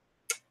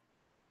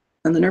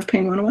nerve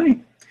pain went away.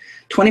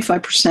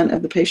 25%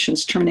 of the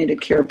patients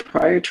terminated care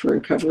prior to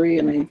recovery,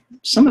 and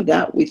some of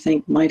that we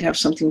think might have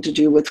something to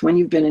do with when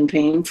you've been in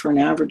pain for an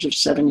average of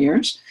 7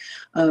 years.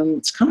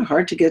 It's kind of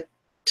hard to get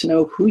to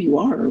know who you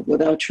are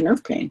without your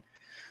nerve pain.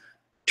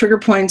 Trigger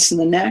points in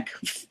the neck,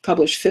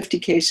 published 50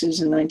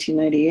 cases in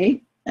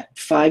 1998,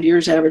 5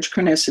 years average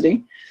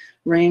chronicity.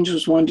 Range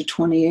was 1 to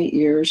 28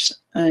 years,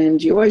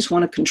 and you always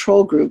want a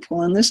control group.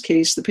 Well, in this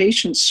case, the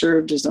patients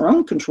served as their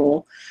own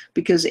control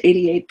because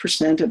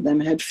 88% of them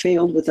had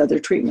failed with other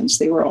treatments.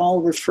 They were all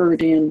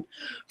referred in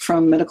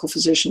from medical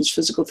physicians,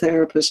 physical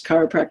therapists,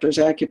 chiropractors,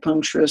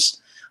 acupuncturists.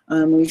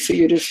 We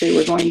figured if they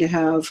were going to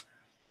have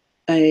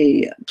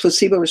a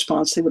placebo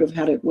response, they would have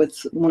had it with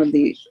one of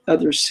the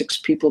other 6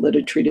 people that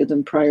had treated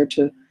them prior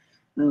to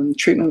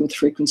treatment with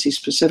frequency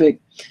specific.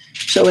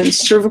 So in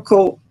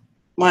cervical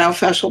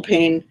myofascial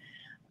pain,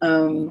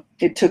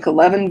 it took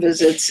 11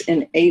 visits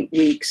in 8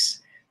 weeks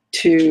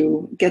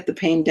to get the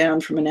pain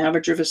down from an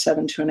average of a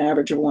 7 to an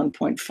average of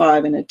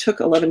 1.5. And it took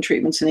 11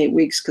 treatments in 8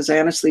 weeks because I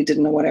honestly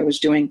didn't know what I was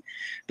doing.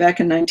 Back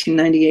in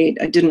 1998,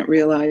 I didn't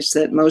realize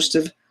that most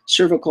of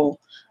cervical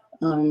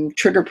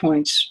trigger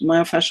points,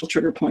 myofascial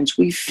trigger points,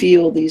 we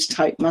feel these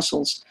tight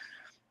muscles,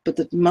 but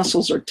the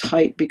muscles are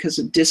tight because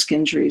of disc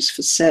injuries,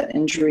 facet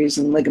injuries,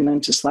 and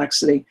ligamentous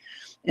laxity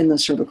in the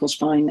cervical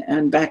spine.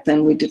 And back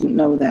then we didn't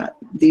know that.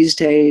 These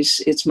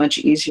days, it's much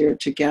easier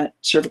to get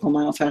cervical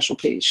myofascial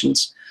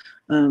patients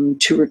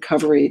to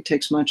recovery. It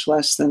takes much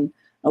less than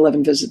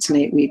 11 visits in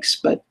 8 weeks.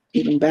 But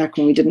even back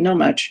when we didn't know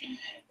much,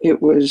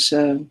 it was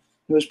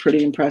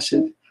pretty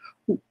impressive.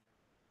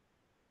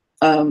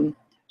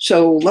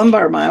 So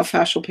lumbar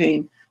myofascial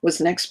pain was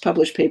the next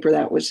published paper.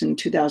 That was in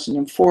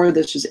 2004.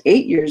 This was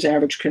 8 years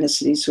average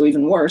chronicity, so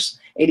even worse.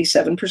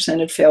 87%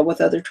 had failed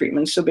with other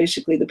treatments. So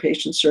basically the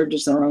patients served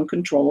as their own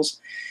controls.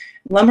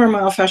 Lumbar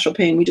myofascial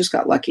pain, we just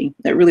got lucky.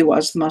 It really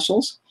was the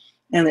muscles.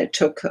 And it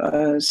took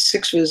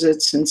 6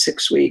 visits in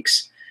 6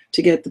 weeks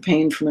to get the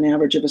pain from an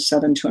average of a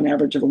 7 to an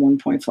average of a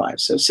 1.5.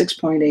 So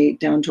 6.8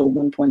 down to a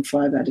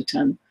 1.5 out of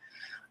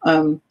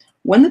 10.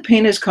 When the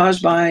pain is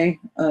caused by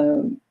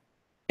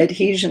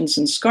adhesions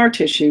and scar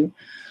tissue,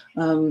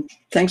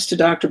 thanks to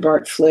Dr.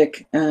 Bart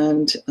Flick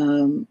and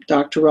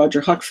Dr.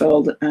 Roger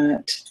Huckfeld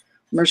at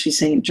Mercy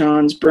St.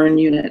 John's Burn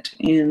Unit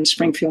in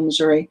Springfield,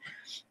 Missouri,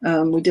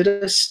 we did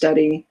a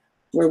study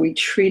where we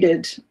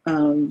treated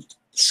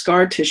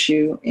scar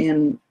tissue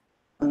in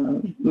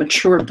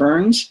mature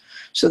burns.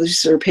 So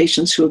these are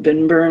patients who have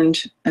been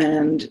burned,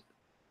 and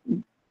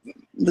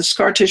the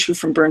scar tissue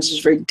from burns is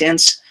very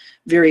dense,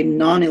 very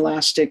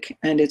non-elastic,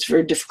 and it's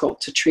very difficult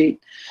to treat.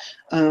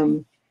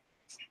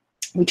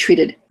 We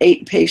treated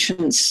 8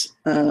 patients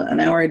an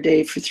hour a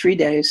day for 3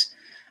 days,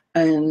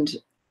 and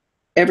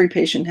every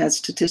patient had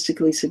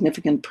statistically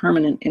significant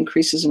permanent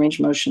increases in range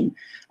of motion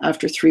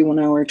after 3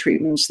 one-hour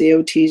treatments. The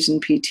OTs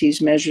and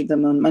PTs measured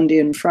them on Monday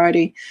and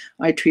Friday.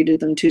 I treated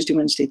them Tuesday,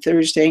 Wednesday,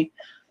 Thursday.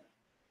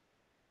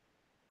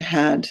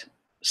 Had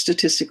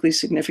statistically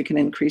significant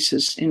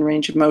increases in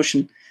range of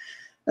motion.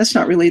 That's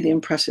not really the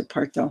impressive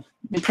part, though.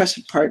 The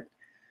impressive part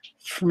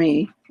for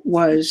me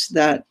was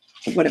that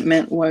what it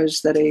meant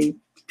was that a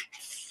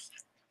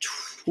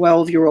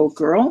 12-year-old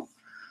girl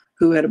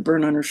who had a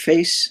burn on her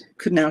face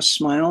could now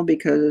smile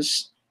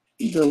because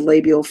the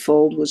labial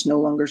fold was no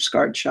longer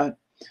scarred shut.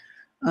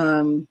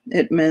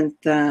 It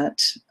meant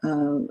that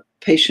a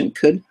patient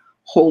could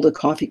hold a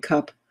coffee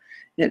cup.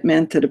 It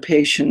meant that a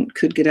patient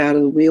could get out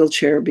of the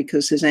wheelchair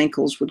because his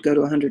ankles would go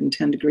to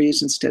 110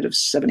 degrees instead of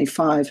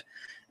 75,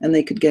 and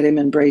they could get him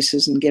in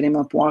braces and get him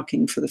up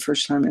walking for the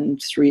first time in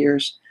 3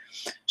 years.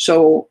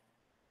 So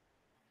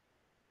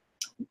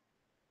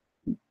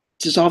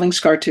dissolving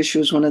scar tissue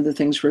is one of the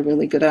things we're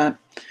really good at.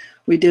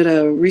 We did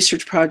a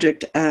research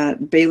project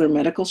at Baylor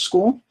Medical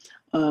School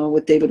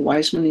with David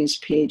Wiseman. He's a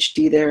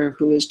PhD there,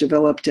 who has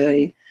developed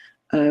a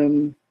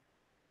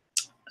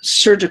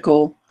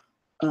surgical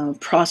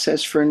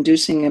process for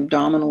inducing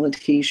abdominal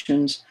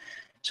adhesions.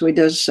 So he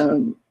does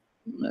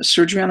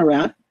surgery on a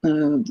rat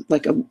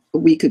like a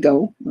week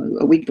ago,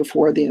 a week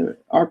before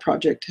our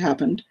project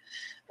happened,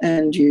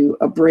 and you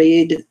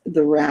abrade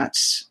the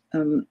rat's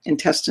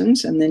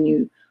intestines, and then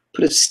you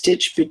put a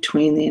stitch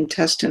between the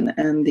intestine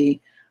and the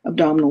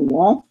abdominal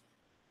wall,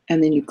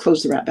 and then you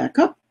close the rat back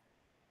up.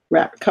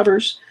 Rat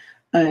recovers,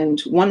 and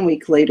 1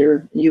 week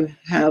later you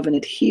have an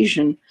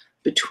adhesion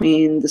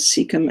between the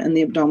cecum and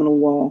the abdominal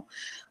wall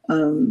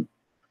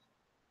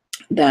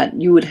that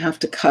you would have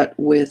to cut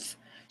with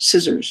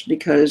scissors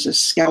because a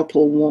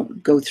scalpel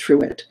won't go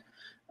through it.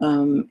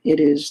 It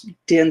is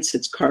dense,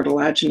 it's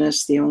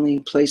cartilaginous. The only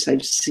place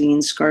I've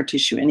seen scar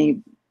tissue,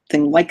 anything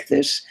like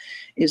this,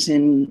 is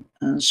in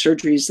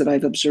surgeries that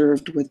I've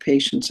observed with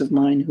patients of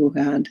mine who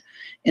had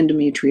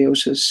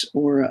endometriosis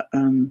or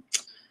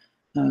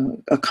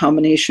a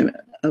combination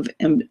of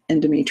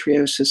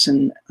endometriosis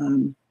and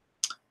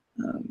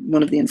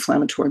one of the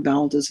inflammatory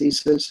bowel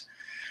diseases.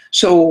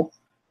 So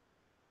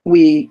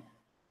we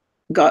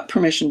got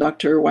permission,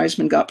 Dr.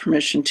 Wiseman got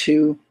permission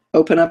to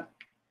open up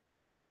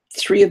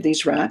 3 of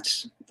these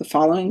rats the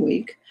following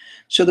week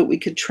so that we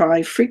could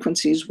try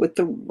frequencies with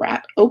the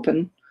rat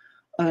open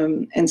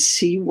and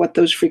see what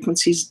those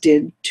frequencies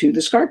did to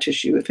the scar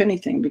tissue, if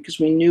anything, because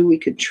we knew we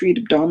could treat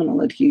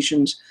abdominal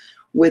adhesions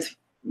with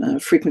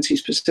frequency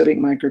specific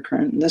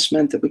microcurrent, and this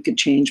meant that we could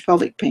change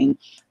pelvic pain,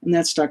 and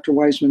that's Dr.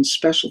 Wiseman's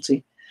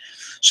specialty.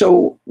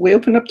 So we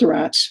opened up the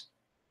rats,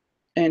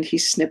 and he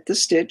snipped the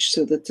stitch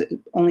so that the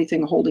only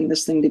thing holding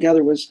this thing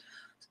together was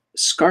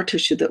scar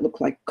tissue that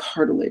looked like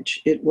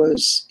cartilage.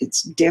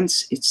 It's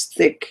dense, it's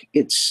thick,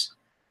 it's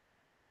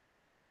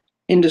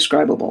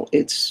indescribable,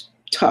 it's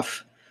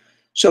tough.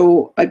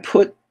 So I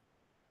put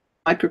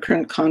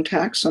microcurrent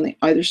contacts on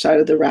either side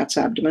of the rat's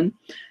abdomen,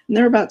 and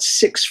there are about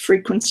 6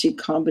 frequency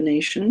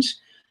combinations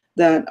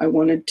that I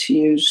wanted to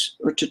use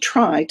or to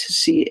try to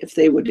see if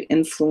they would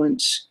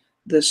influence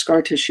the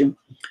scar tissue.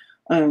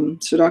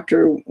 So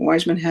Dr.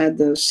 Wiseman had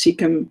the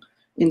cecum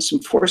in some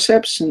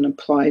forceps and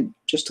applied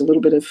just a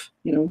little bit of,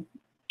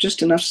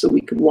 just enough so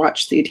we could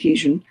watch the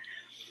adhesion.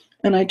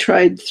 And I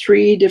tried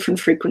 3 different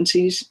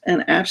frequencies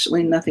and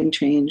absolutely nothing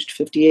changed.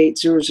 58,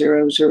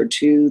 00,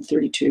 02,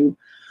 32.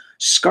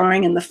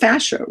 Scarring in the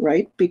fascia,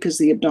 right? Because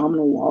the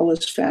abdominal wall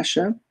is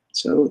fascia.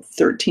 So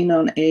 13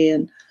 on A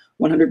and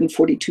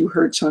 142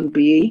 hertz on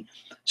B.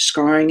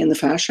 Scarring in the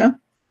fascia.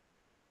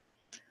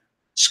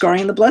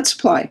 Scarring in the blood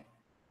supply.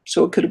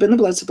 So it could have been the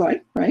blood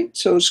supply, right?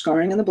 So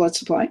scarring in the blood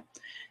supply.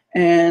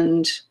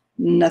 And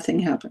nothing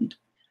happened.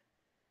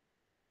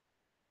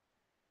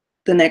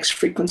 The next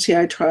frequency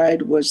I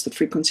tried was the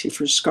frequency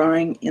for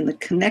scarring in the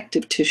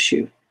connective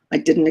tissue. I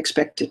didn't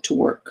expect it to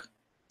work.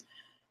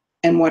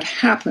 And what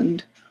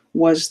happened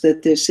was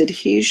that this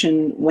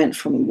adhesion went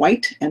from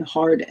white and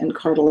hard and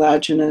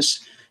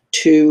cartilaginous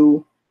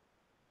to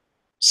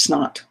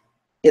snot.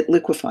 It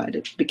liquefied.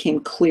 It became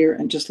clear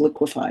and just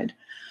liquefied.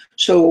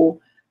 So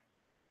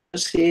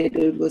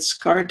associated with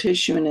scar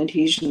tissue and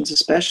adhesions,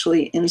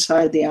 especially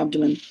inside the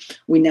abdomen,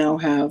 we now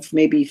have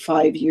maybe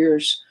 5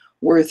 years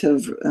worth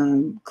of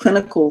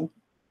clinical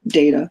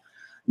data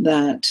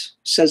that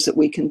says that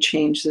we can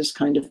change this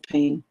kind of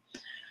pain.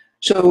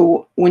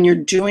 So when you're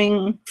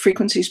doing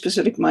frequency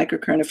specific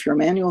microcurrent, if you're a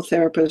manual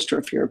therapist or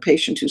if you're a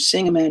patient who's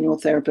seeing a manual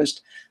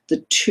therapist, the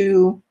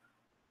 2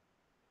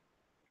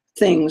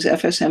 things,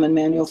 FSM and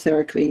manual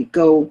therapy,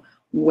 go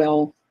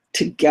well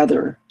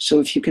together. So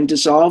if you can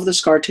dissolve the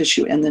scar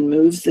tissue and then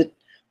move the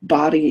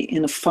body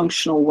in a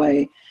functional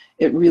way,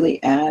 it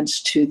really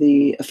adds to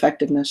the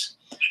effectiveness.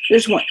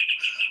 There's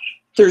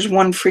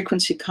one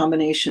frequency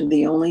combination.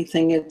 The only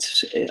thing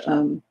it's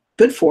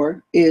good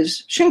for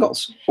is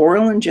shingles,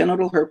 oral and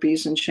genital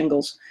herpes and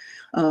shingles.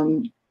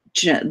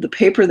 The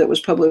paper that was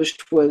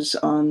published was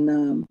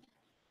on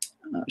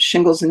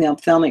shingles in the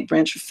ophthalmic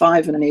branch of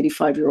 5 in an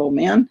 85-year-old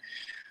man.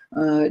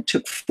 It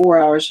took 4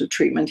 hours of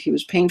treatment. He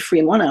was pain-free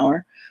in 1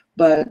 hour,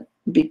 but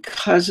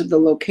because of the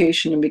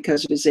location and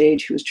because of his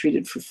age, he was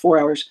treated for 4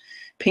 hours,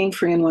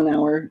 pain-free in 1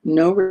 hour,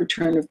 no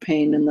return of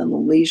pain, and then the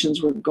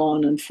lesions were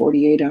gone in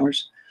 48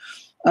 hours.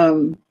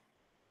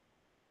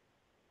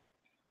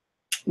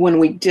 When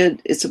we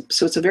did, it's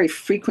a very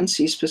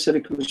frequency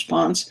specific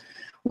response.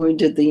 When we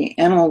did the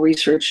animal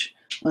research,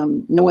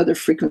 no other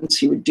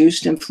frequency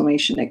reduced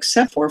inflammation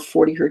except for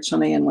 40 hertz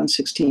on A and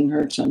 116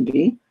 hertz on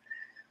B.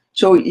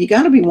 So you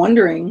got to be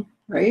wondering,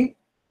 right?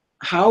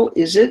 How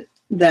is it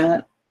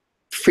that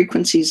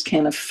frequencies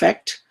can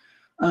affect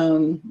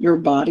your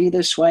body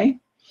this way.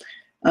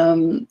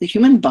 The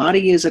human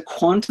body is a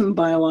quantum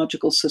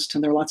biological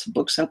system. There are lots of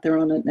books out there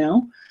on it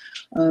now.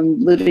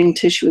 Living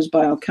tissue is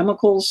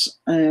biochemicals,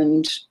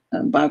 and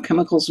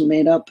biochemicals are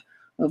made up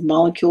of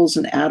molecules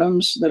and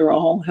atoms that are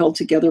all held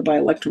together by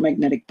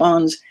electromagnetic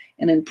bonds.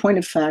 And in point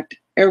of fact,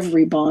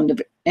 every bond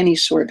of any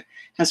sort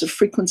has a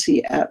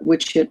frequency at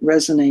which it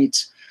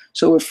resonates.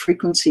 So a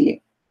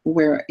frequency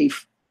where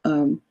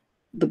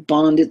the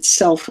bond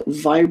itself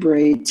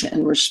vibrates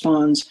and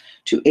responds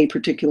to a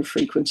particular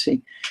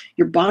frequency.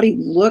 Your body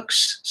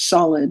looks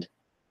solid,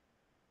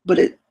 but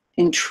it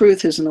in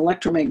truth is an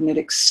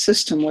electromagnetic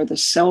system where the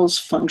cells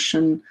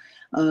function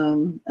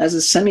as a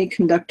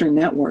semiconductor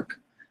network.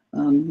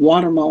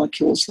 Water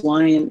molecules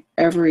lie in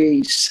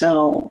every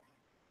cell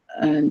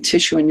and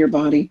tissue in your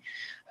body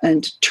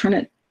and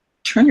turn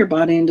your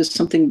body into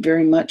something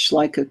very much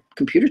like a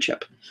computer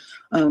chip.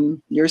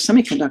 You're a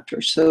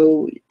semiconductor.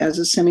 So as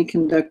a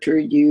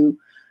semiconductor, you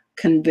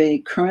convey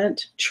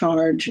current,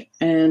 charge,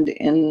 and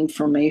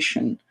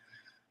information.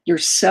 Your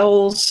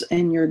cells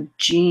and your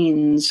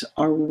genes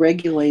are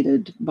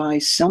regulated by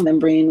cell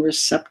membrane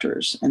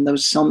receptors, and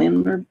those cell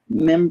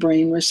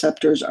membrane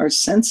receptors are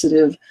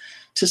sensitive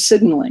to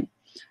signaling.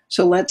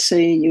 So let's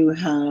say you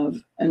have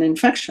an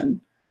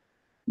infection.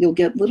 You'll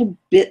get little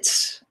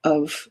bits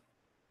of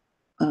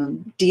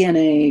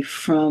DNA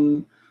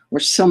from, or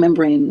cell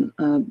membrane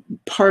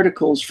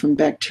particles from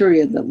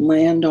bacteria that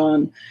land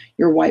on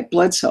your white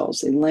blood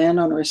cells. They land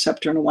on a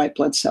receptor in a white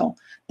blood cell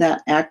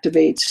that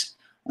activates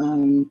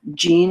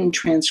gene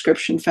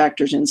transcription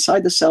factors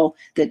inside the cell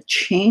that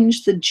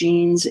change the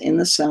genes in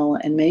the cell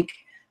and make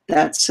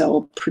that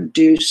cell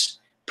produce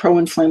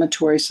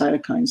pro-inflammatory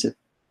cytokines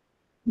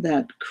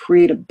that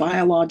create a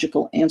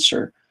biological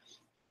answer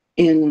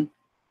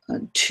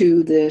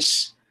to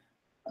this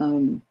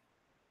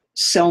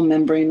cell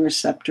membrane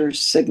receptor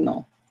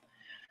signal.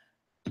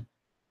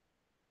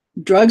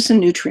 Drugs and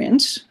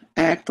nutrients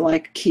act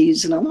like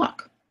keys in a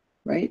lock,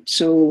 right?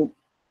 So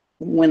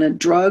when a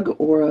drug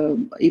or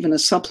even a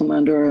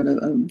supplement or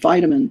a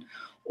vitamin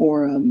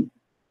or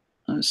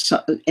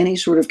any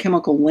sort of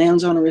chemical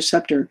lands on a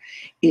receptor,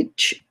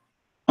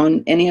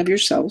 on any of your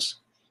cells,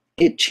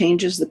 it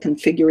changes the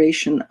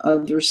configuration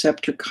of the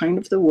receptor, kind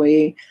of the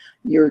way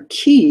your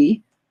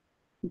key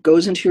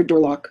goes into your door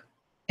lock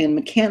and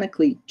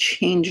mechanically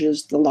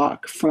changes the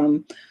lock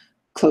from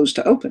closed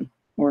to open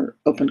or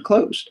open to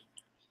closed.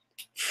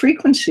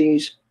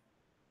 Frequencies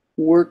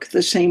work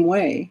the same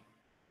way,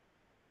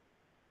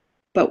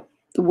 but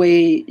the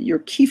way your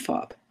key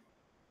fob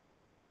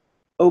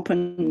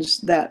opens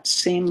that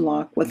same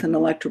lock with an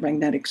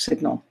electromagnetic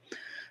signal.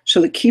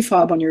 So the key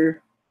fob on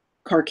your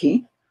car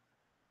key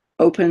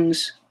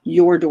opens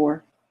your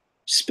door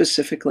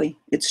specifically.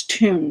 It's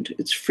tuned,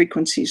 it's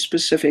frequency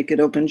specific. It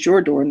opens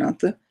your door, not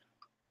the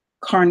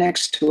car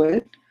next to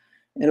it.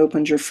 It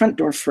opens your front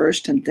door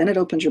first, and then it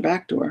opens your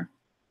back door.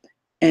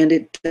 And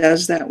it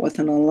does that with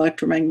an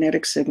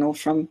electromagnetic signal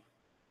from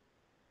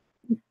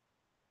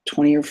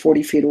 20 or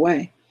 40 feet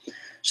away.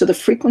 So the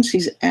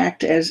frequencies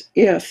act as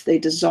if they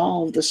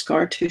dissolve the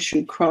scar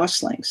tissue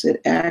cross-links.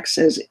 It acts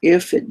as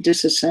if it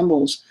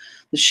disassembles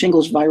the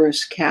shingles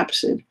virus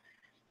capsid.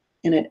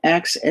 And it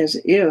acts as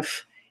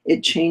if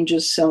it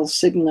changes cell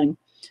signaling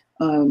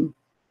to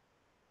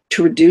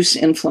reduce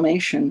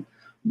inflammation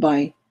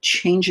by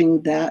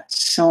changing that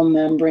cell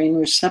membrane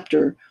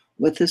receptor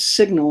with a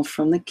signal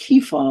from the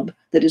key fob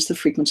that is the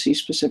frequency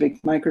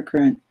specific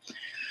microcurrent.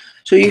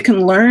 So you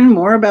can learn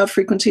more about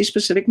frequency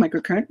specific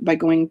microcurrent by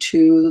going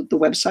to the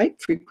website,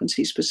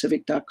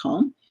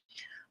 frequencyspecific.com.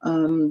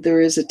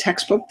 There is a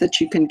textbook that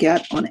you can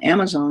get on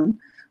Amazon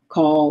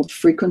called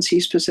Frequency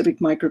Specific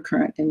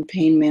Microcurrent in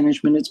Pain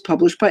Management. It's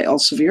published by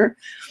Elsevier.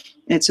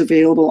 It's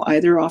available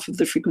either off of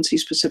the Frequency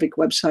Specific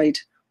website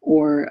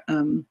or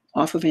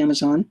off of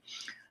Amazon.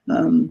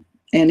 And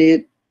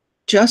it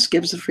just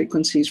gives the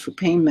frequencies for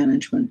pain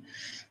management.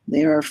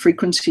 There are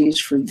frequencies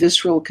for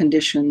visceral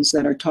conditions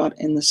that are taught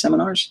in the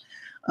seminars.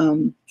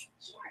 And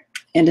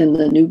in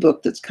the new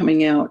book that's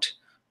coming out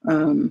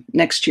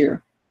next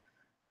year.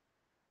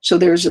 So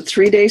there's a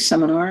 3-day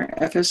seminar,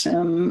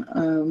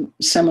 FSM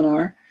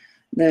seminar,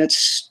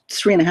 that's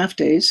 3.5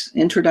 days,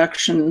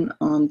 introduction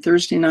on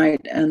Thursday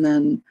night, and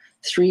then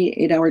 3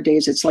 8-hour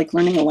days. It's like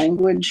learning a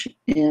language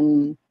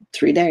in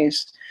 3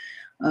 days.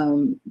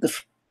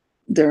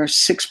 There are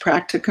 6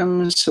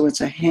 practicums, so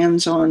it's a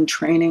hands-on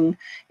training.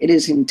 It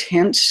is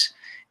intense.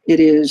 It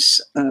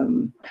is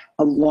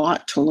a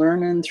lot to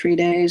learn in 3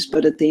 days,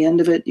 but at the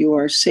end of it, you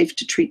are safe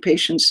to treat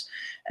patients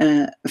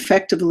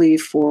effectively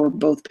for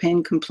both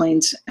pain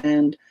complaints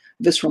and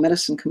visceral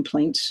medicine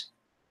complaints.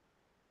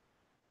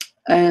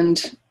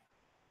 And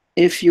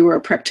if you are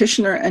a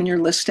practitioner and you're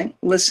listening,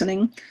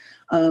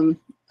 I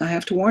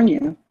have to warn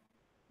you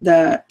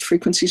that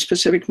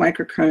frequency-specific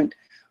microcurrent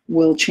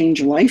will change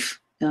your life,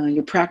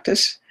 your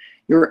practice,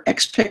 your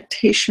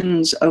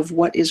expectations of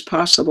what is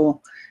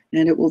possible,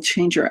 and it will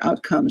change your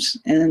outcomes.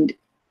 And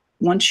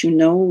once you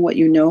know what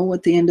you know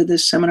at the end of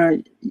this seminar,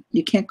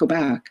 you can't go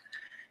back.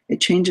 It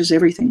changes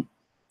everything.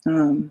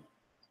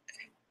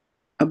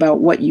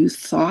 about what you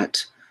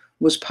thought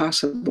was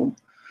possible.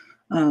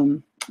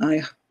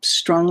 I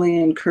strongly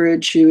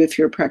encourage you, if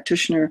you're a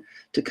practitioner,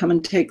 to come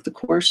and take the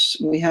course.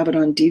 We have it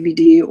on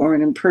DVD or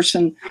in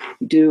person.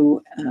 We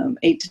do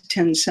 8 to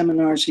 10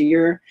 seminars a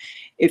year.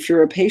 If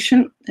you're a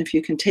patient, if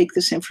you can take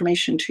this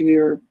information to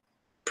your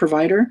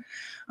provider,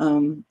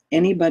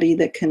 anybody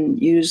that can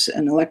use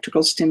an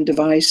electrical stim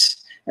device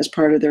as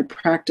part of their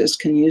practice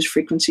can use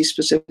frequency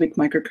specific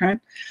microcurrent.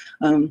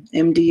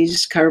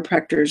 MDs,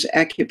 chiropractors,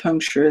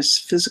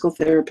 acupuncturists, physical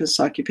therapists,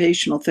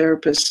 occupational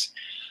therapists.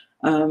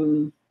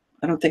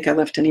 I don't think I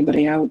left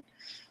anybody out.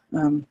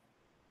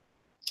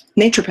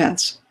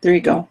 Naturopaths, there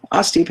you go.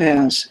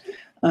 Osteopaths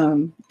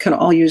can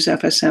all use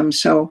FSM.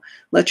 So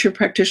let your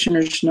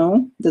practitioners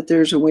know that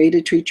there's a way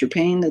to treat your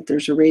pain, that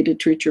there's a way to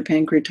treat your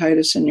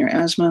pancreatitis and your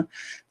asthma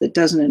that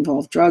doesn't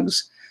involve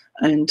drugs,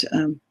 and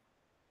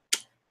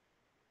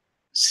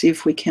see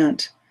if we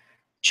can't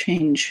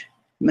change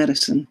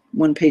medicine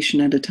one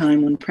patient at a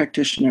time, one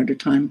practitioner at a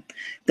time.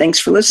 Thanks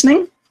for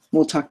listening.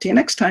 We'll talk to you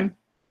next time.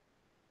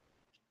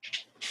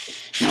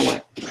 Now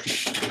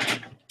what?